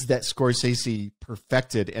things that Scorsese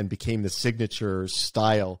perfected and became the signature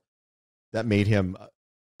style that made him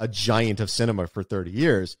a giant of cinema for 30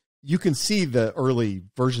 years. You can see the early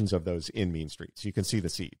versions of those in Mean Streets. You can see the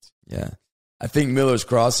seeds. Yeah, I think Miller's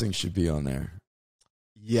Crossing should be on there.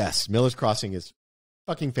 Yes, Miller's Crossing is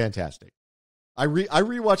fucking fantastic. I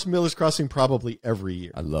rewatch Miller's Crossing probably every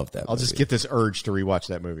year. I love that movie. I'll just get this urge to rewatch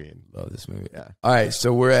that movie. And love this movie. Yeah. All right,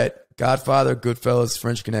 so we're at Godfather, Goodfellas,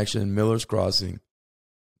 French Connection, Miller's Crossing,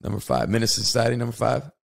 number 5. Menace to Society, number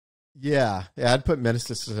 5? Yeah, I'd put Menace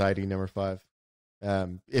to Society number 5.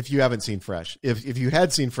 If you haven't seen Fresh. If you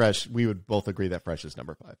had seen Fresh, we would both agree that Fresh is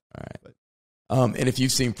number 5. All right. And if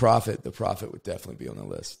you've seen Prophet, The Prophet would definitely be on the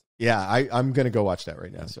list. Yeah, I'm going to go watch that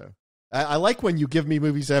right now. So I like when you give me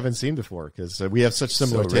movies I haven't seen before, because we have such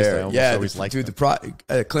similar tastes. I always like dude, them.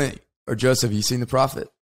 Clint or Joseph, you seen The Prophet?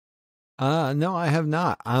 No, I have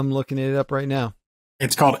not. I'm looking it up right now.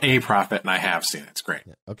 It's called A Prophet, and I have seen it. It's great.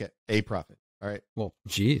 Yeah, okay, A Prophet. All right. Well,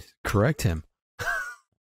 geez, correct him.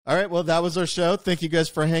 All right, well, that was our show. Thank you guys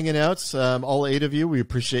for hanging out. All 8 of you. We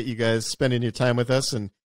appreciate you guys spending your time with us,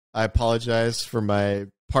 and I apologize for my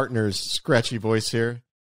partner's scratchy voice here.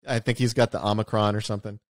 I think he's got the Omicron or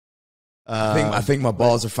something. I think my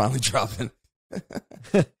balls are finally dropping.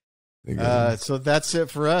 So that's it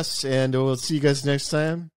for us, and we'll see you guys next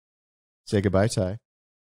time. Say goodbye, Ty.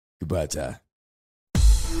 Goodbye, Ty.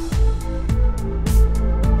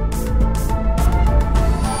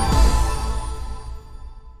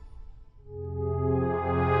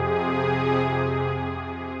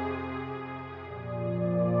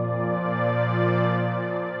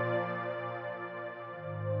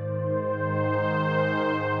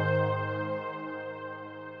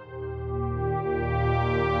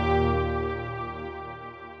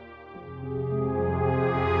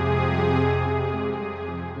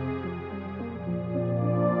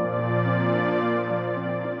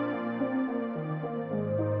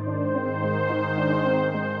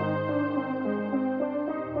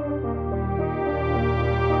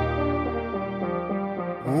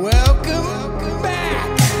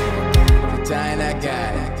 tying that guy.